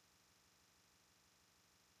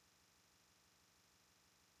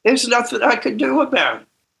 There's nothing I could do about it.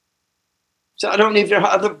 So I don't even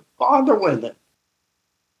have to bother with it.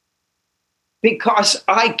 Because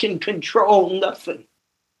I can control nothing.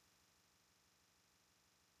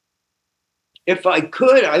 If I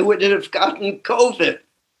could, I wouldn't have gotten COVID.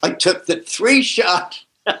 I took the 3-shot.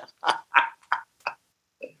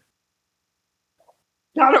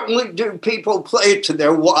 Not only do people play it to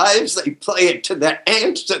their wives, they play it to their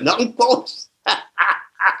aunts and uncles.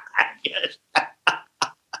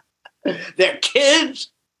 Their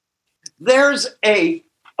kids. There's a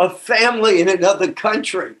family in another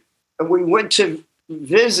country, and we went to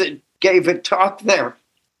visit, gave a talk there.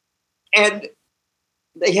 And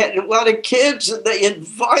they had a lot of kids, and they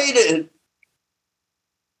invited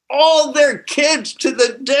all their kids to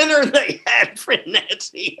the dinner they had for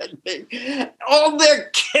Nancy and me. All their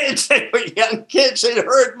kids, they were young kids, had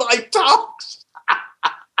heard my talks.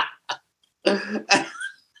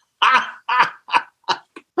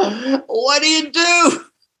 What do you do?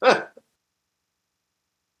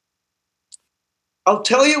 I'll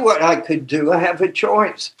tell you what I could do. I have a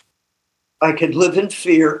choice. I could live in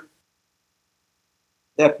fear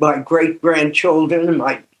that my great-grandchildren and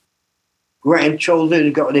my grandchildren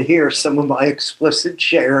are going to hear some of my explicit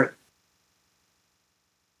sharing.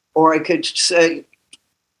 Or I could say,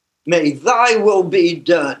 may thy will be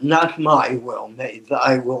done, not my will. May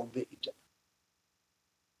thy will be done.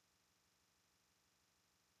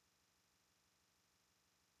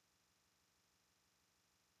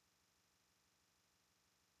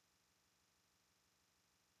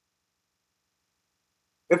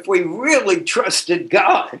 If we really trusted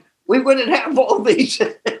God, we wouldn't have all these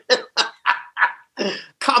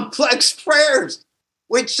complex prayers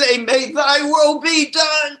which say, may thy will be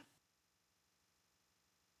done.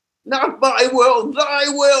 Not my will, thy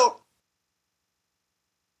will.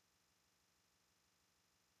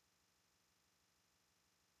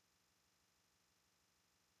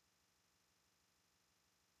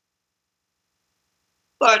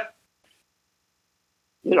 But,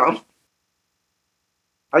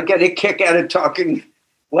 I get a kick out of talking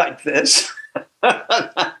like this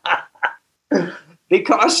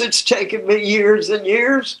because it's taken me years and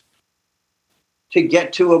years to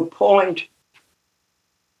get to a point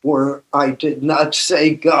where I did not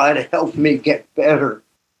say, God, help me get better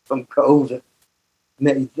from COVID.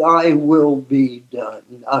 May thy will be done,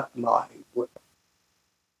 not my will.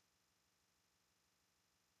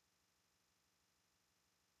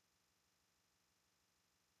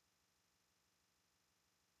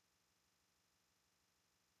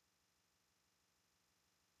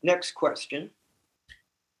 Next question.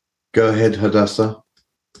 Go ahead, Hadassah.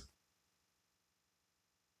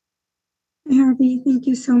 Harvey, thank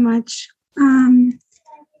you so much.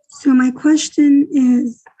 So my question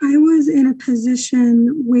is, I was in a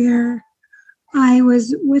position where I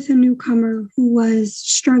was with a newcomer who was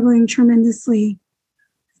struggling tremendously,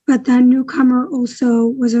 but that newcomer also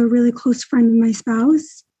was a really close friend of my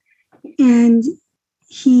spouse. And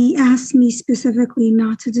he asked me specifically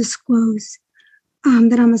not to disclose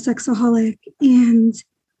that I'm a sexaholic. And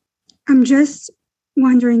I'm just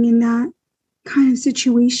wondering, in that kind of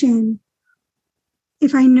situation,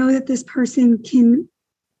 if I know that this person can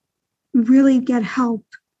really get help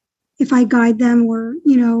if I guide them or,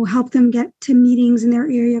 help them get to meetings in their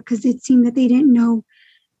area, because it seemed that they didn't know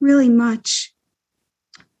really much.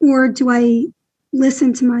 Or do I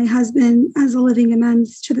listen to my husband as a living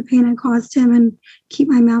amends to the pain I caused him and keep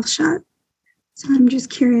my mouth shut? So I'm just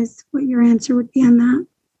curious what your answer would be on that.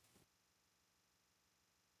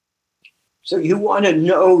 So you want to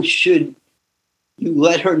know, should you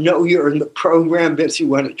let her know you're in the program because you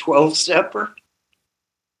want a 12-stepper?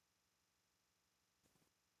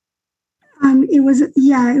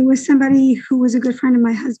 It was somebody who was a good friend of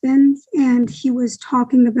my husband's, and he was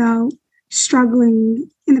talking about struggling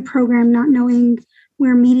in the program, not knowing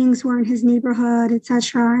where meetings were in his neighborhood,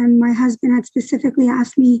 etc. And my husband had specifically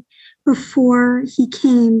asked me before he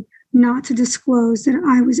came not to disclose that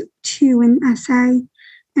I was too in SA.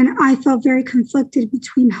 And I felt very conflicted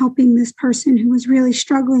between helping this person who was really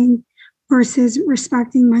struggling versus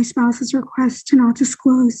respecting my spouse's request to not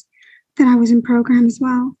disclose that I was in program as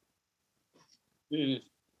well.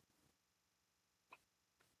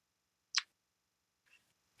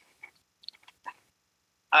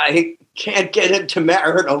 I can't get into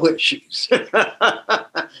marital issues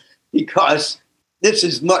because this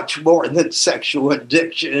is much more than sexual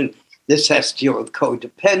addiction. This has to deal with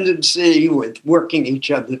codependency, with working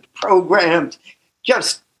each other's programs,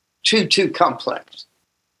 just too complex.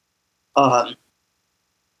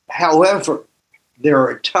 However, there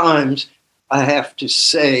are times I have to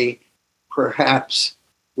say, perhaps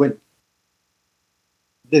when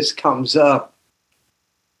this comes up,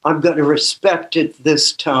 I'm going to respect it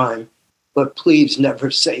this time, but please never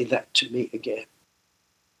say that to me again.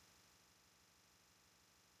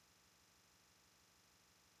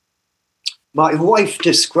 My wife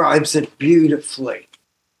describes it beautifully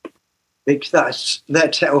because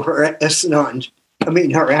that's how her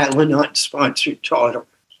Al-Anon sponsor taught her.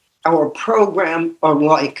 Our program are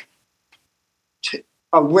like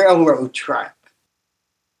a railroad track.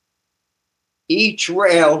 Each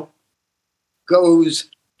rail goes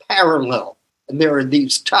parallel, and there are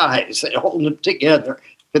these ties that hold them together,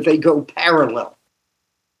 but they go parallel.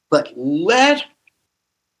 But let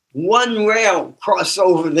one rail cross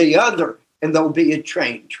over the other, and there'll be a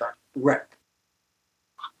train wreck.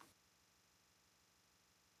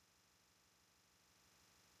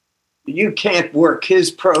 You can't work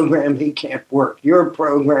his program. He can't work your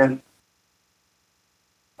program.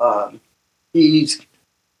 He's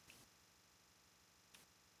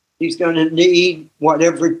going to need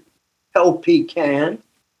whatever help he can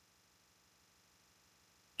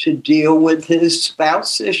to deal with his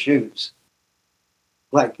spouse issues,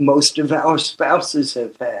 like most of our spouses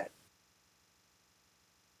have had.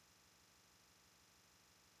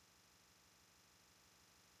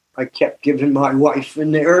 I kept giving my wife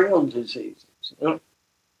venereal diseases.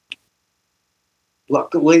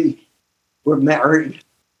 Luckily, we're married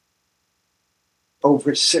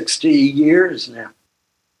over 60 years now.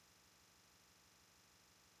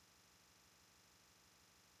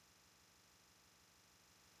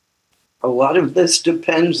 A lot of this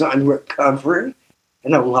depends on recovery,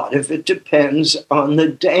 and a lot of it depends on the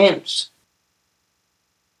dance.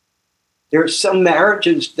 There are some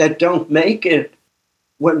marriages that don't make it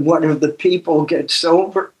when one of the people gets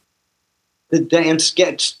sober. The dance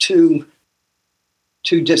gets too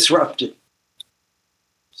disrupted.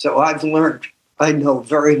 So I've learned I know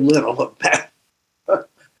very little about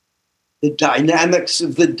the dynamics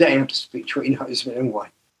of the dance between husband and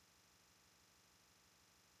wife.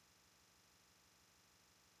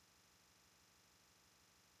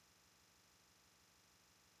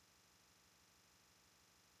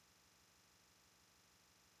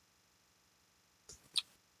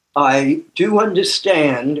 I do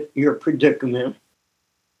understand your predicament.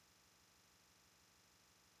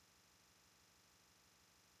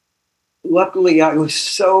 Luckily, I was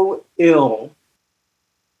so ill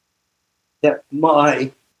that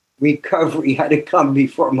my recovery had to come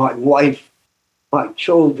before my wife, my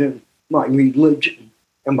children, my religion,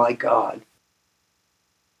 and my God.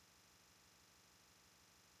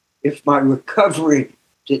 If my recovery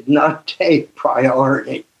did not take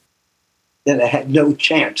priority, then I had no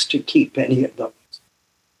chance to keep any of those.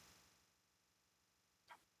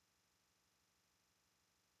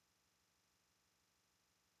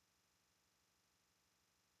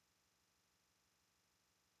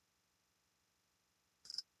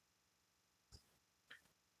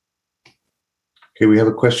 Okay, we have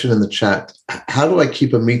a question in the chat. How do I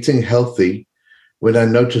keep a meeting healthy when I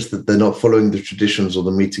notice that they're not following the traditions or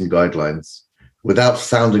the meeting guidelines. Without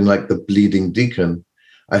sounding like the bleeding deacon,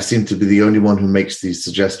 I seem to be the only one who makes these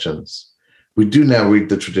suggestions. We do now read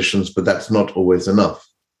the traditions, but that's not always enough.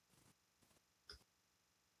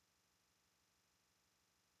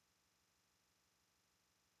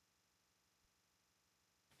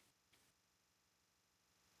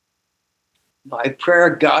 My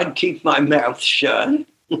prayer, God, keep my mouth shut.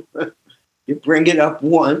 You bring it up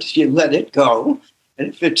once, you let it go. And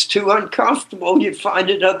if it's too uncomfortable, you find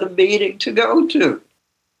another meeting to go to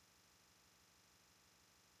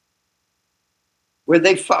where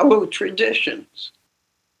they follow traditions.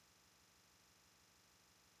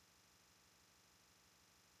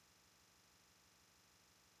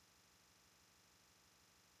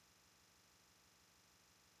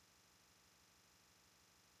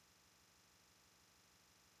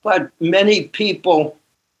 But many people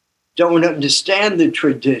don't understand the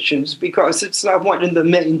traditions because it's not one of the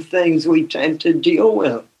main things we tend to deal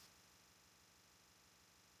with.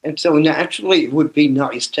 And so naturally, it would be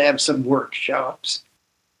nice to have some workshops,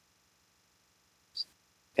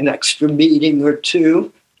 an extra meeting or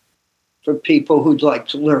two for people who'd like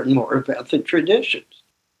to learn more about the traditions.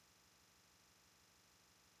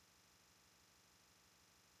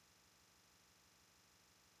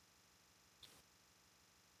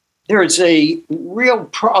 There's a real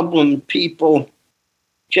problem people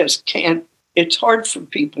just can't, it's hard for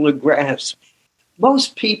people to grasp.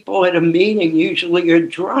 Most people at a meeting usually are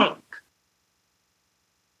drunk.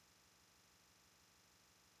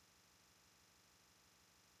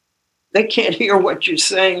 They can't hear what you're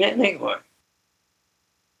saying anyway.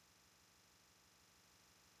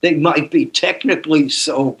 They might be technically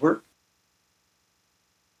sober,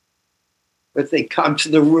 but they come to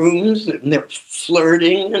the rooms and they're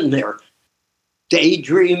flirting and they're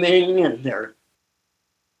daydreaming and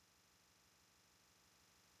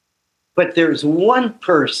but there's one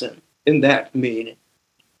person in that meeting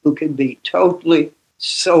who can be totally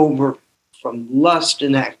sober from lust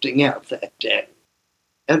and acting out that day.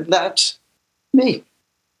 And that's me.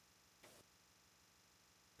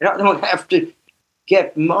 And I don't have to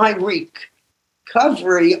get my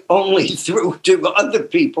recovery only through to other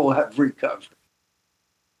people have recovered.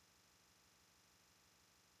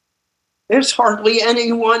 There's hardly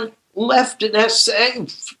anyone left in SA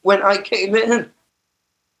when I came in,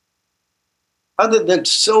 other than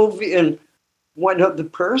Sylvia and one other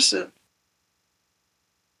person.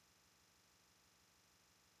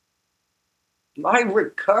 My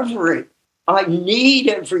recovery, I need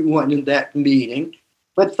everyone in that meeting,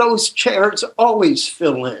 but those chairs always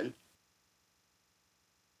fill in.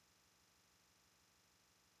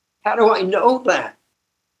 How do I know that?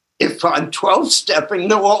 If I'm 12-stepping,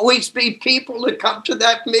 there'll always be people that come to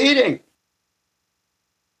that meeting.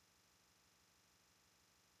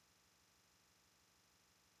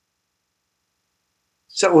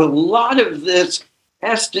 So a lot of this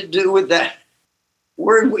has to do with that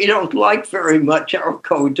word we don't like very much, our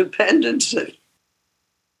codependency.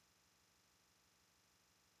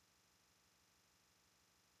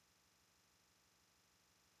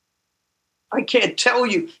 I can't tell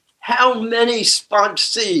you how many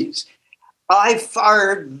sponsees I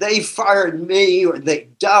fired, they fired me, or they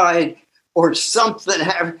died, or something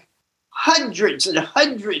happened. Hundreds and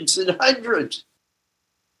hundreds and hundreds.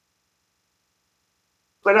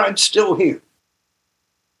 But I'm still here.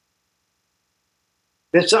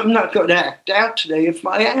 Because I'm not going to act out today if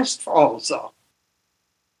my ass falls off.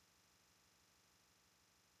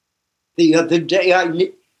 The other day, I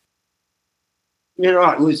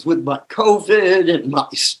was with my COVID and my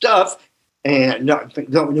stuff, and I've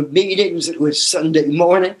been going to meetings. It was Sunday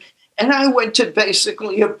morning, and I went to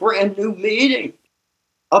basically a brand new meeting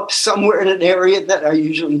up somewhere in an area that I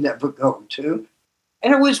usually never go to,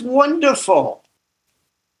 and it was wonderful.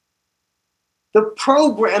 The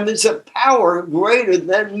program is a power greater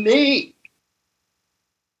than me.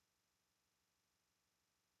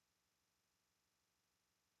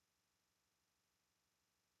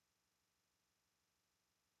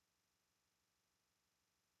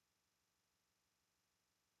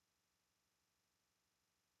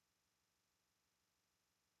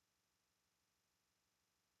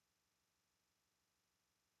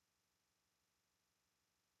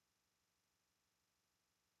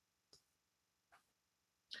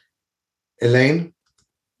 Elaine?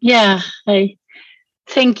 Yeah,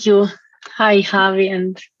 thank you. Hi, Harvey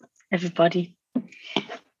and everybody.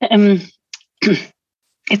 It's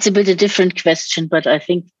a bit a different question, but I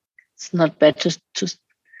think it's not bad to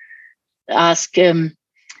ask. In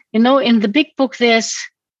the big book, there's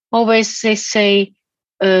always, they say,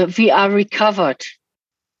 we are recovered.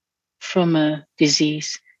 from a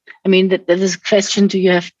disease? I mean, that is a question do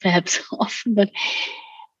you have perhaps often, but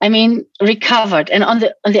I mean, recovered. And on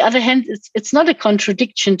the other hand, it's not a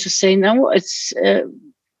contradiction to say, no, it's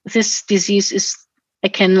this disease is, I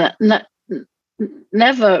can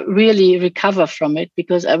never really recover from it,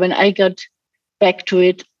 because when I got back to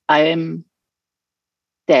it, I am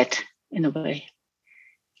dead in a way.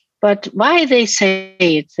 But why they say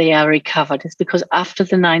it, they are recovered, is because after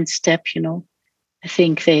the 9th step, I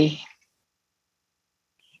think they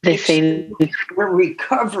say we're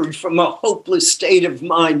recovered from a hopeless state of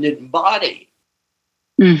mind and body.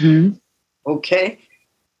 Mm-hmm. Okay?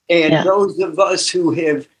 And those of us who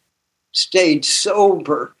have stayed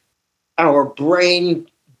sober, our brain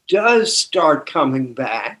does start coming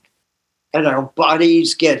back and our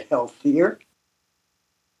bodies get healthier,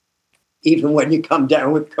 even when you come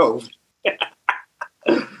down with COVID.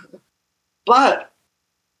 But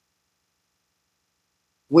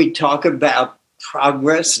we talk about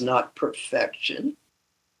progress, not perfection,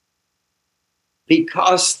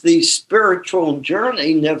 because the spiritual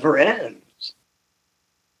journey never ends.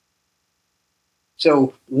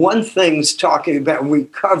 So one thing's talking about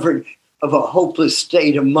recovered of a hopeless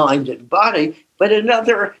state of mind and body, but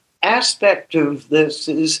another aspect of this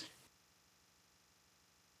is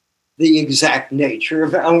the exact nature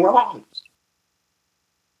of our wrongs.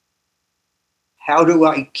 How do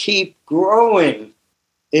I keep growing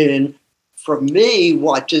in, for me,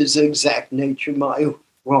 what does the exact nature of my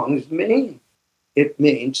wrongs mean? It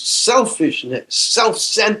means selfishness,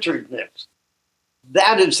 self-centeredness.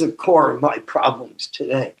 That is the core of my problems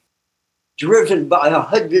today. Driven by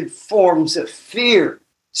 100 forms of fear,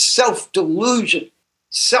 self-delusion,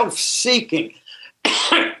 self-seeking.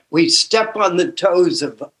 We step on the toes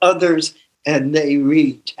of others and they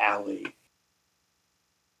retaliate.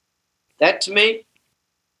 That's me.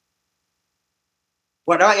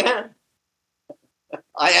 What I am.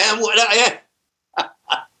 I am what I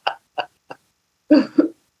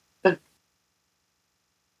am.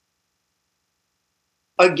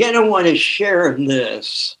 Again, I want to share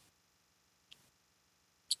this.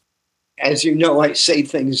 As you know, I say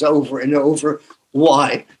things over and over.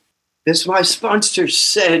 Why? As my sponsor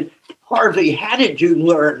said, Harvey, how did you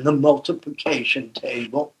learn the multiplication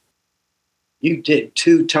table? You did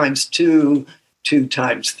 2 times 2, 2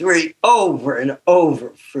 times 3, over and over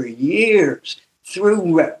for years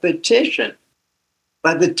through repetition.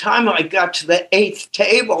 By the time I got to the 8th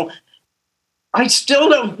table, I still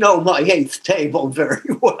don't know my 8th table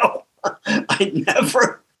very well.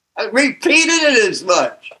 I repeated it as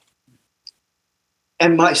much.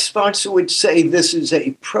 And my sponsor would say this is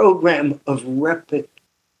a program of repetition.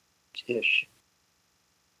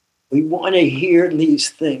 We want to hear these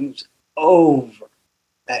things over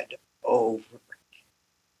and over.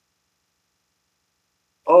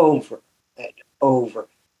 Over and over.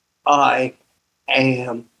 I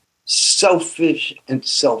am selfish and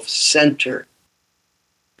self-centered,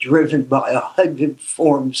 driven by 100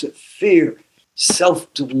 forms of fear,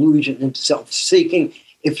 self-delusion, and self-seeking.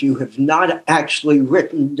 If you have not actually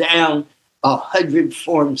written down 100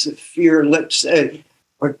 forms of fear, let's say,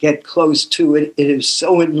 or get close to it, it is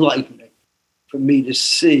so enlightening for me to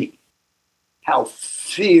see how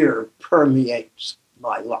fear permeates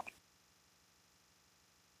my life.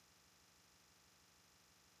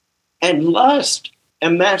 And lust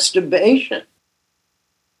and masturbation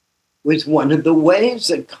was one of the ways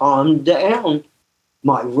that calmed down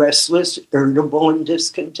my restless, irritable, and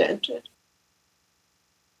discontented.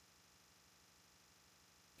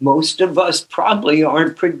 Most of us probably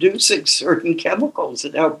aren't producing certain chemicals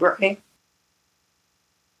in our brain.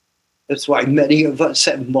 That's why many of us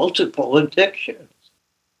have multiple addictions.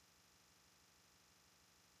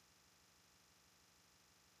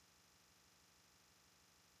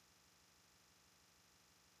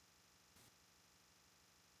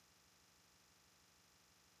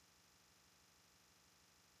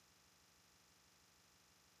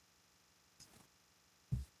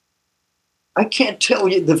 I can't tell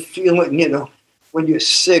you the feeling, when you're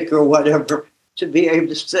sick or whatever, to be able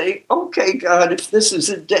to say, okay, God, if this is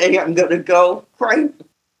a day I'm going to go, great.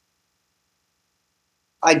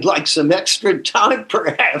 I'd like some extra time,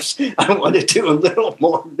 perhaps. I want to do a little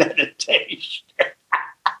more meditation.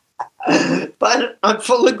 But I'm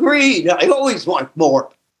full of greed. I always want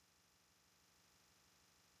more.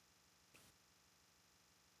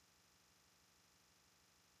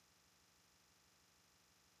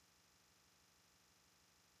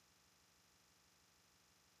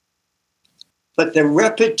 But the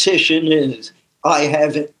repetition is, I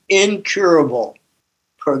have an incurable,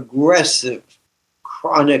 progressive,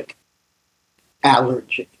 chronic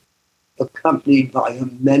allergy accompanied by a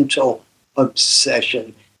mental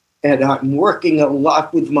obsession. And I'm working a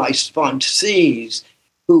lot with my sponsees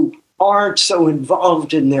who aren't so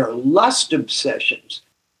involved in their lust obsessions,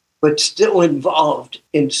 but still involved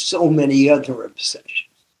in so many other obsessions.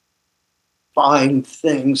 Find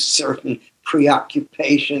things, certain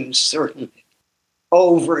preoccupations, certain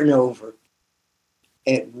over and over.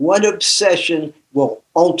 And one obsession will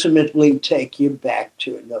ultimately take you back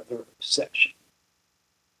to another obsession.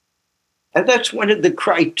 And that's one of the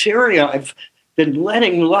criteria. I've been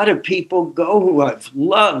letting a lot of people go who I've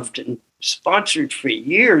loved and sponsored for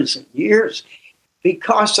years and years,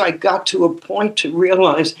 because I got to a point to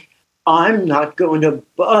realize I'm not going to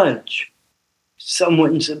budge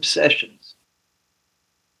someone's obsessions.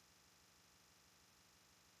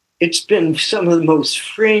 It's been some of the most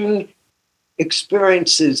freeing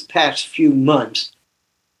experiences past few months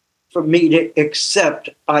for me to accept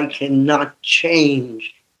I cannot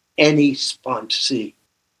change any sponsee.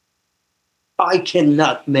 I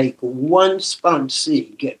cannot make one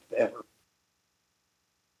sponsee get better.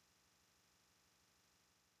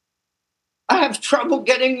 I have trouble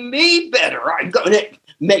getting me better. I'm going to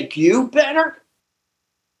make you better?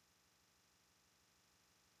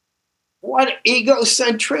 What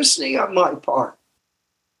egocentricity on my part.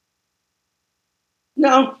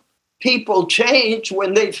 No, people change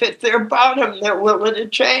when they've hit their bottom. They're willing to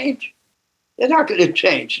change. They're not going to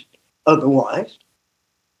change otherwise.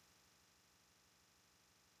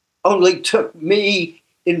 Only took me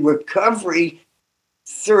in recovery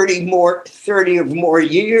 30 or more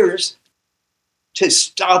years to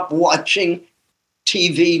stop watching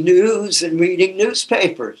TV news and reading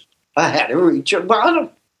newspapers. I had to reach a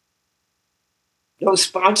bottom. No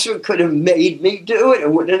sponsor could have made me do it.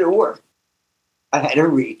 It wouldn't have worked. I had to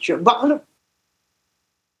reach a bottom.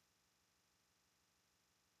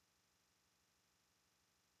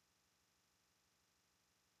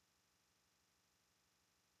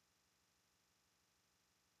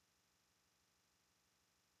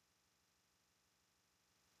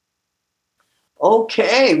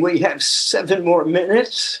 Okay, we have 7 more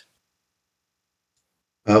minutes.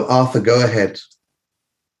 Arthur, go ahead.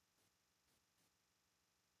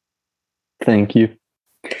 Thank you.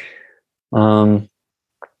 Am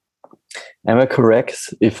I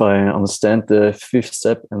correct if I understand the 5th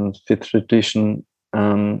step and 5th tradition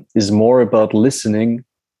is more about listening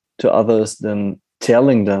to others than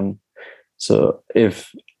telling them? So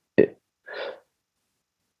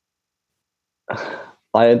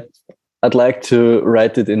I'd like to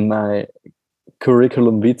write it in my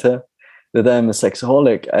curriculum vitae that I'm a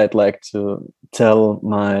sexaholic. I'd like to tell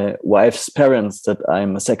my wife's parents that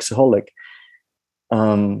I'm a sexaholic,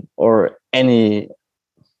 or any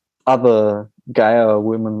other guy or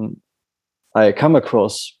woman I come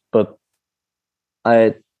across. But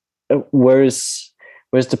where's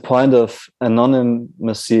the point of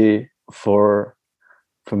anonymity for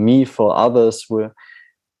me, for others, where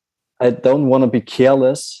I don't want to be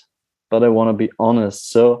careless, but I want to be honest.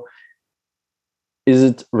 So is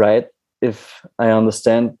it right if I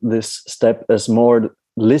understand this step as more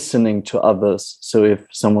listening to others? So if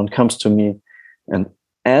someone comes to me and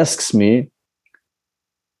asks me,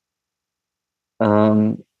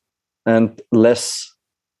 and less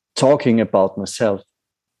talking about myself.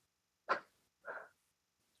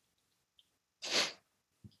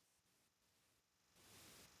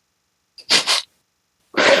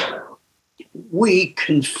 We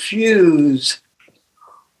confuse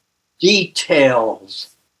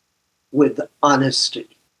details with honesty.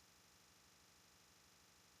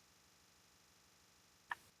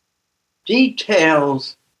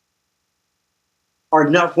 Details are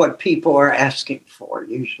not what people are asking for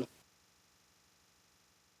usually.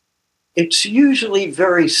 It's usually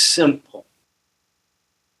very simple.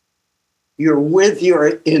 You're with your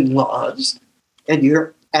in-laws and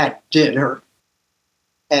you're at dinner,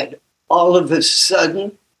 and all of a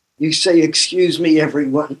sudden you say, "Excuse me,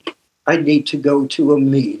 everyone, I need to go to a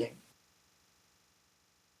meeting."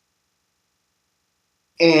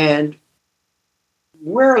 And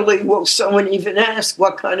rarely will someone even ask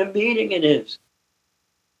what kind of meeting it is.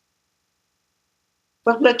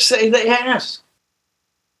 But let's say they ask.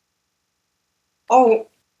 "Oh,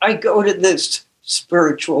 I go to this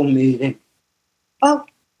spiritual meeting." "Oh,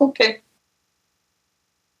 okay."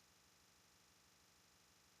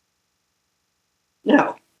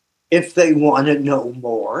 Now, if they want to know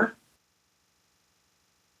more,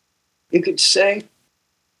 you could say,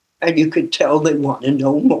 and you could tell they want to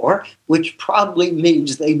know more, which probably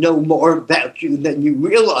means they know more about you than you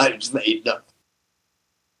realize they know.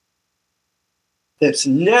 Let's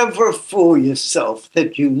never fool yourself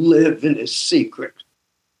that you live in a secret.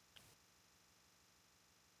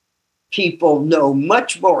 people know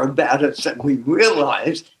much more about us than we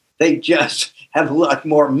realize. They just have a lot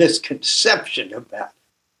more misconception about it.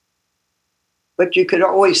 But you could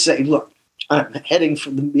always say, look, I'm heading for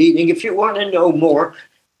the meeting. If you want to know more,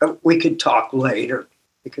 we could talk later.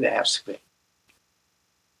 You could ask me.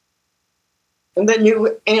 And then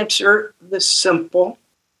you answer the simple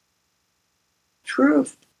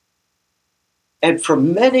truth. And for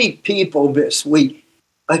many people, we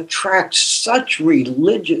attract such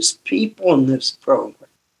religious people in this program.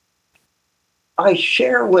 I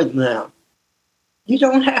share with them. You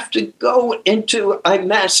don't have to go into, I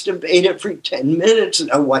masturbate every 10 minutes and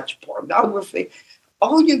I watch pornography.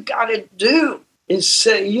 All you got to do is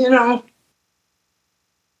say,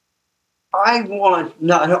 I want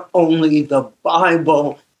not only the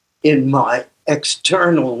Bible in my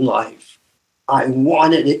external life, I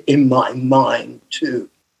want it in my mind too.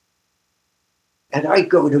 And I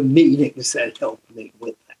go to meetings that help me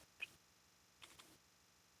with that.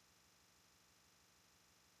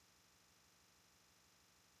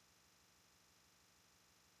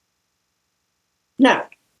 Now,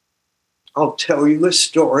 I'll tell you a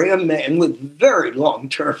story. A man with very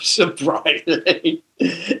long-term sobriety,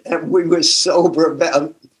 and he was sober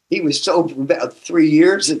about 3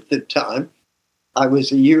 years at the time. I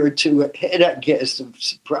was a year or two ahead, I guess, of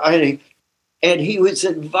sobriety, and he was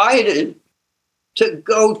invited to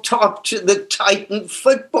go talk to the Titan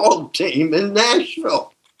football team in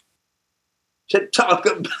Nashville to talk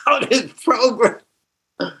about his program.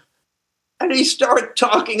 And he started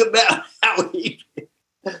talking about how he,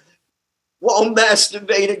 while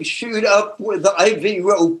masturbating, shoot up with IV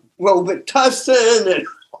Robitussin and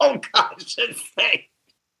all kinds of things.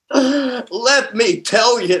 Let me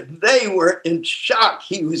tell you, they were in shock.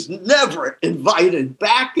 He was never invited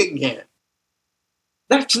back again.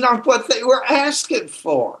 That's not what they were asking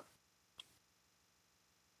for.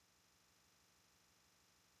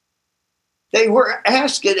 They were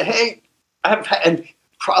asking, hey, I've had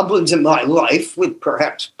problems in my life with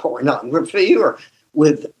perhaps pornography or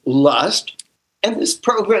with lust, and this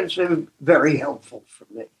program's been very helpful for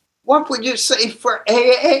me. What would you say for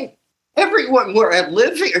AA? Everyone where I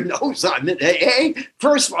live here knows I'm in AA.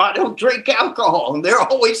 First of all, I don't drink alcohol, and they're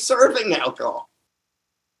always serving alcohol.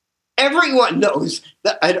 Everyone knows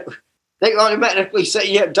that I don't. They automatically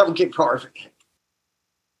say, yeah, don't get Harvey.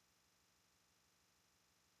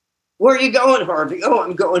 Where are you going, Harvey? Oh,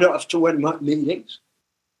 I'm going off to one of my meetings.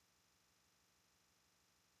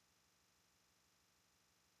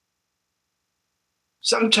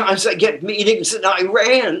 Sometimes I get meetings in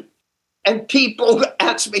Iran, and people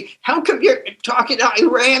ask me, how come you're talking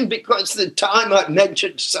Iran? Because the time I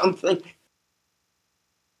mentioned something,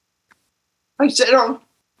 I said, oh,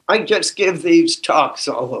 I just give these talks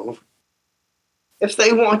all over. If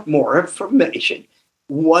they want more information,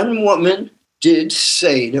 one woman did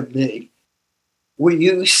say to me, were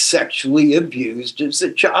you sexually abused as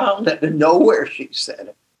a child? Out of nowhere, she said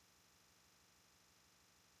it.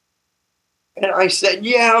 And I said,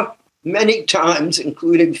 yeah, many times,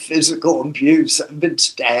 including physical abuse. I've been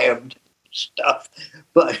stabbed, stuff.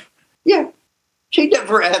 But yeah, she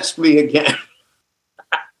never asked me again.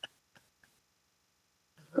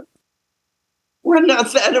 We're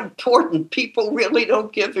not that important. People really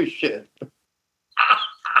don't give a shit.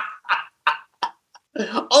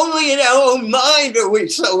 Only in our own mind are we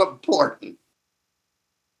so important.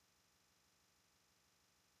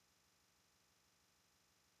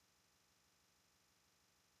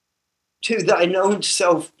 To thine own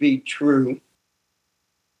self be true.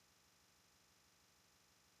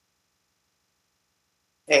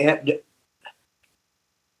 And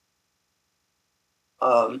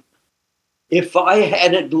if I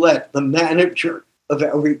hadn't let the manager of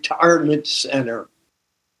our retirement center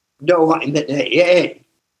know I'm in AA,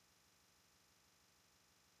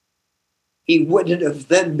 he wouldn't have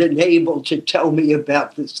then been able to tell me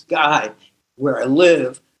about this guy where I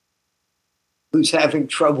live who's having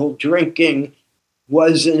trouble drinking,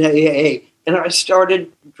 was in AA. And I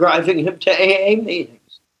started driving him to AA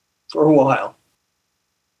meetings for a while.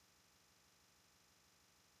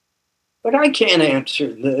 But I can't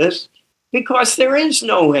answer this because there is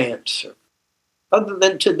no answer other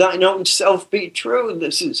than to thine own self be true.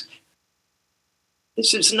 This is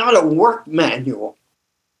not a work manual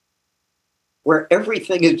where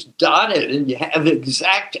everything is dotted and you have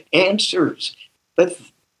exact answers. But,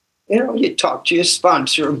 you talk to your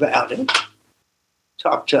sponsor about it,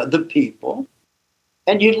 talk to other people,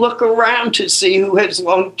 and you look around to see who has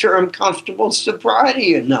long-term comfortable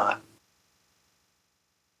sobriety or not.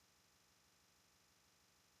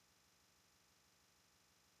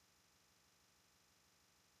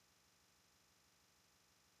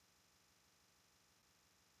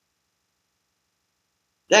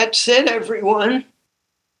 That's it, everyone.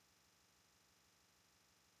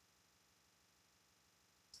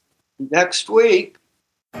 Next week.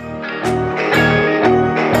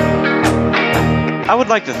 I would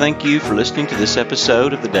like to thank you for listening to this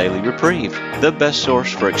episode of the Daily Reprieve, the best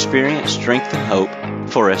source for experience, strength, and hope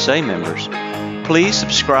for SA members. Please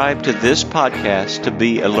subscribe to this podcast to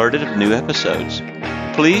be alerted of new episodes.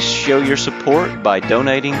 Please show your support by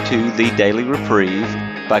donating to the Daily Reprieve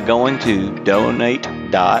by going to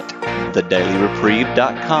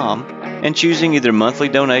donate.thedailyreprieve.com and choosing either monthly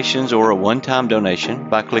donations or a one-time donation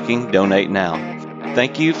by clicking Donate Now.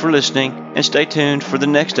 Thank you for listening, and stay tuned for the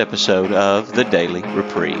next episode of The Daily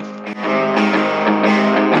Reprieve.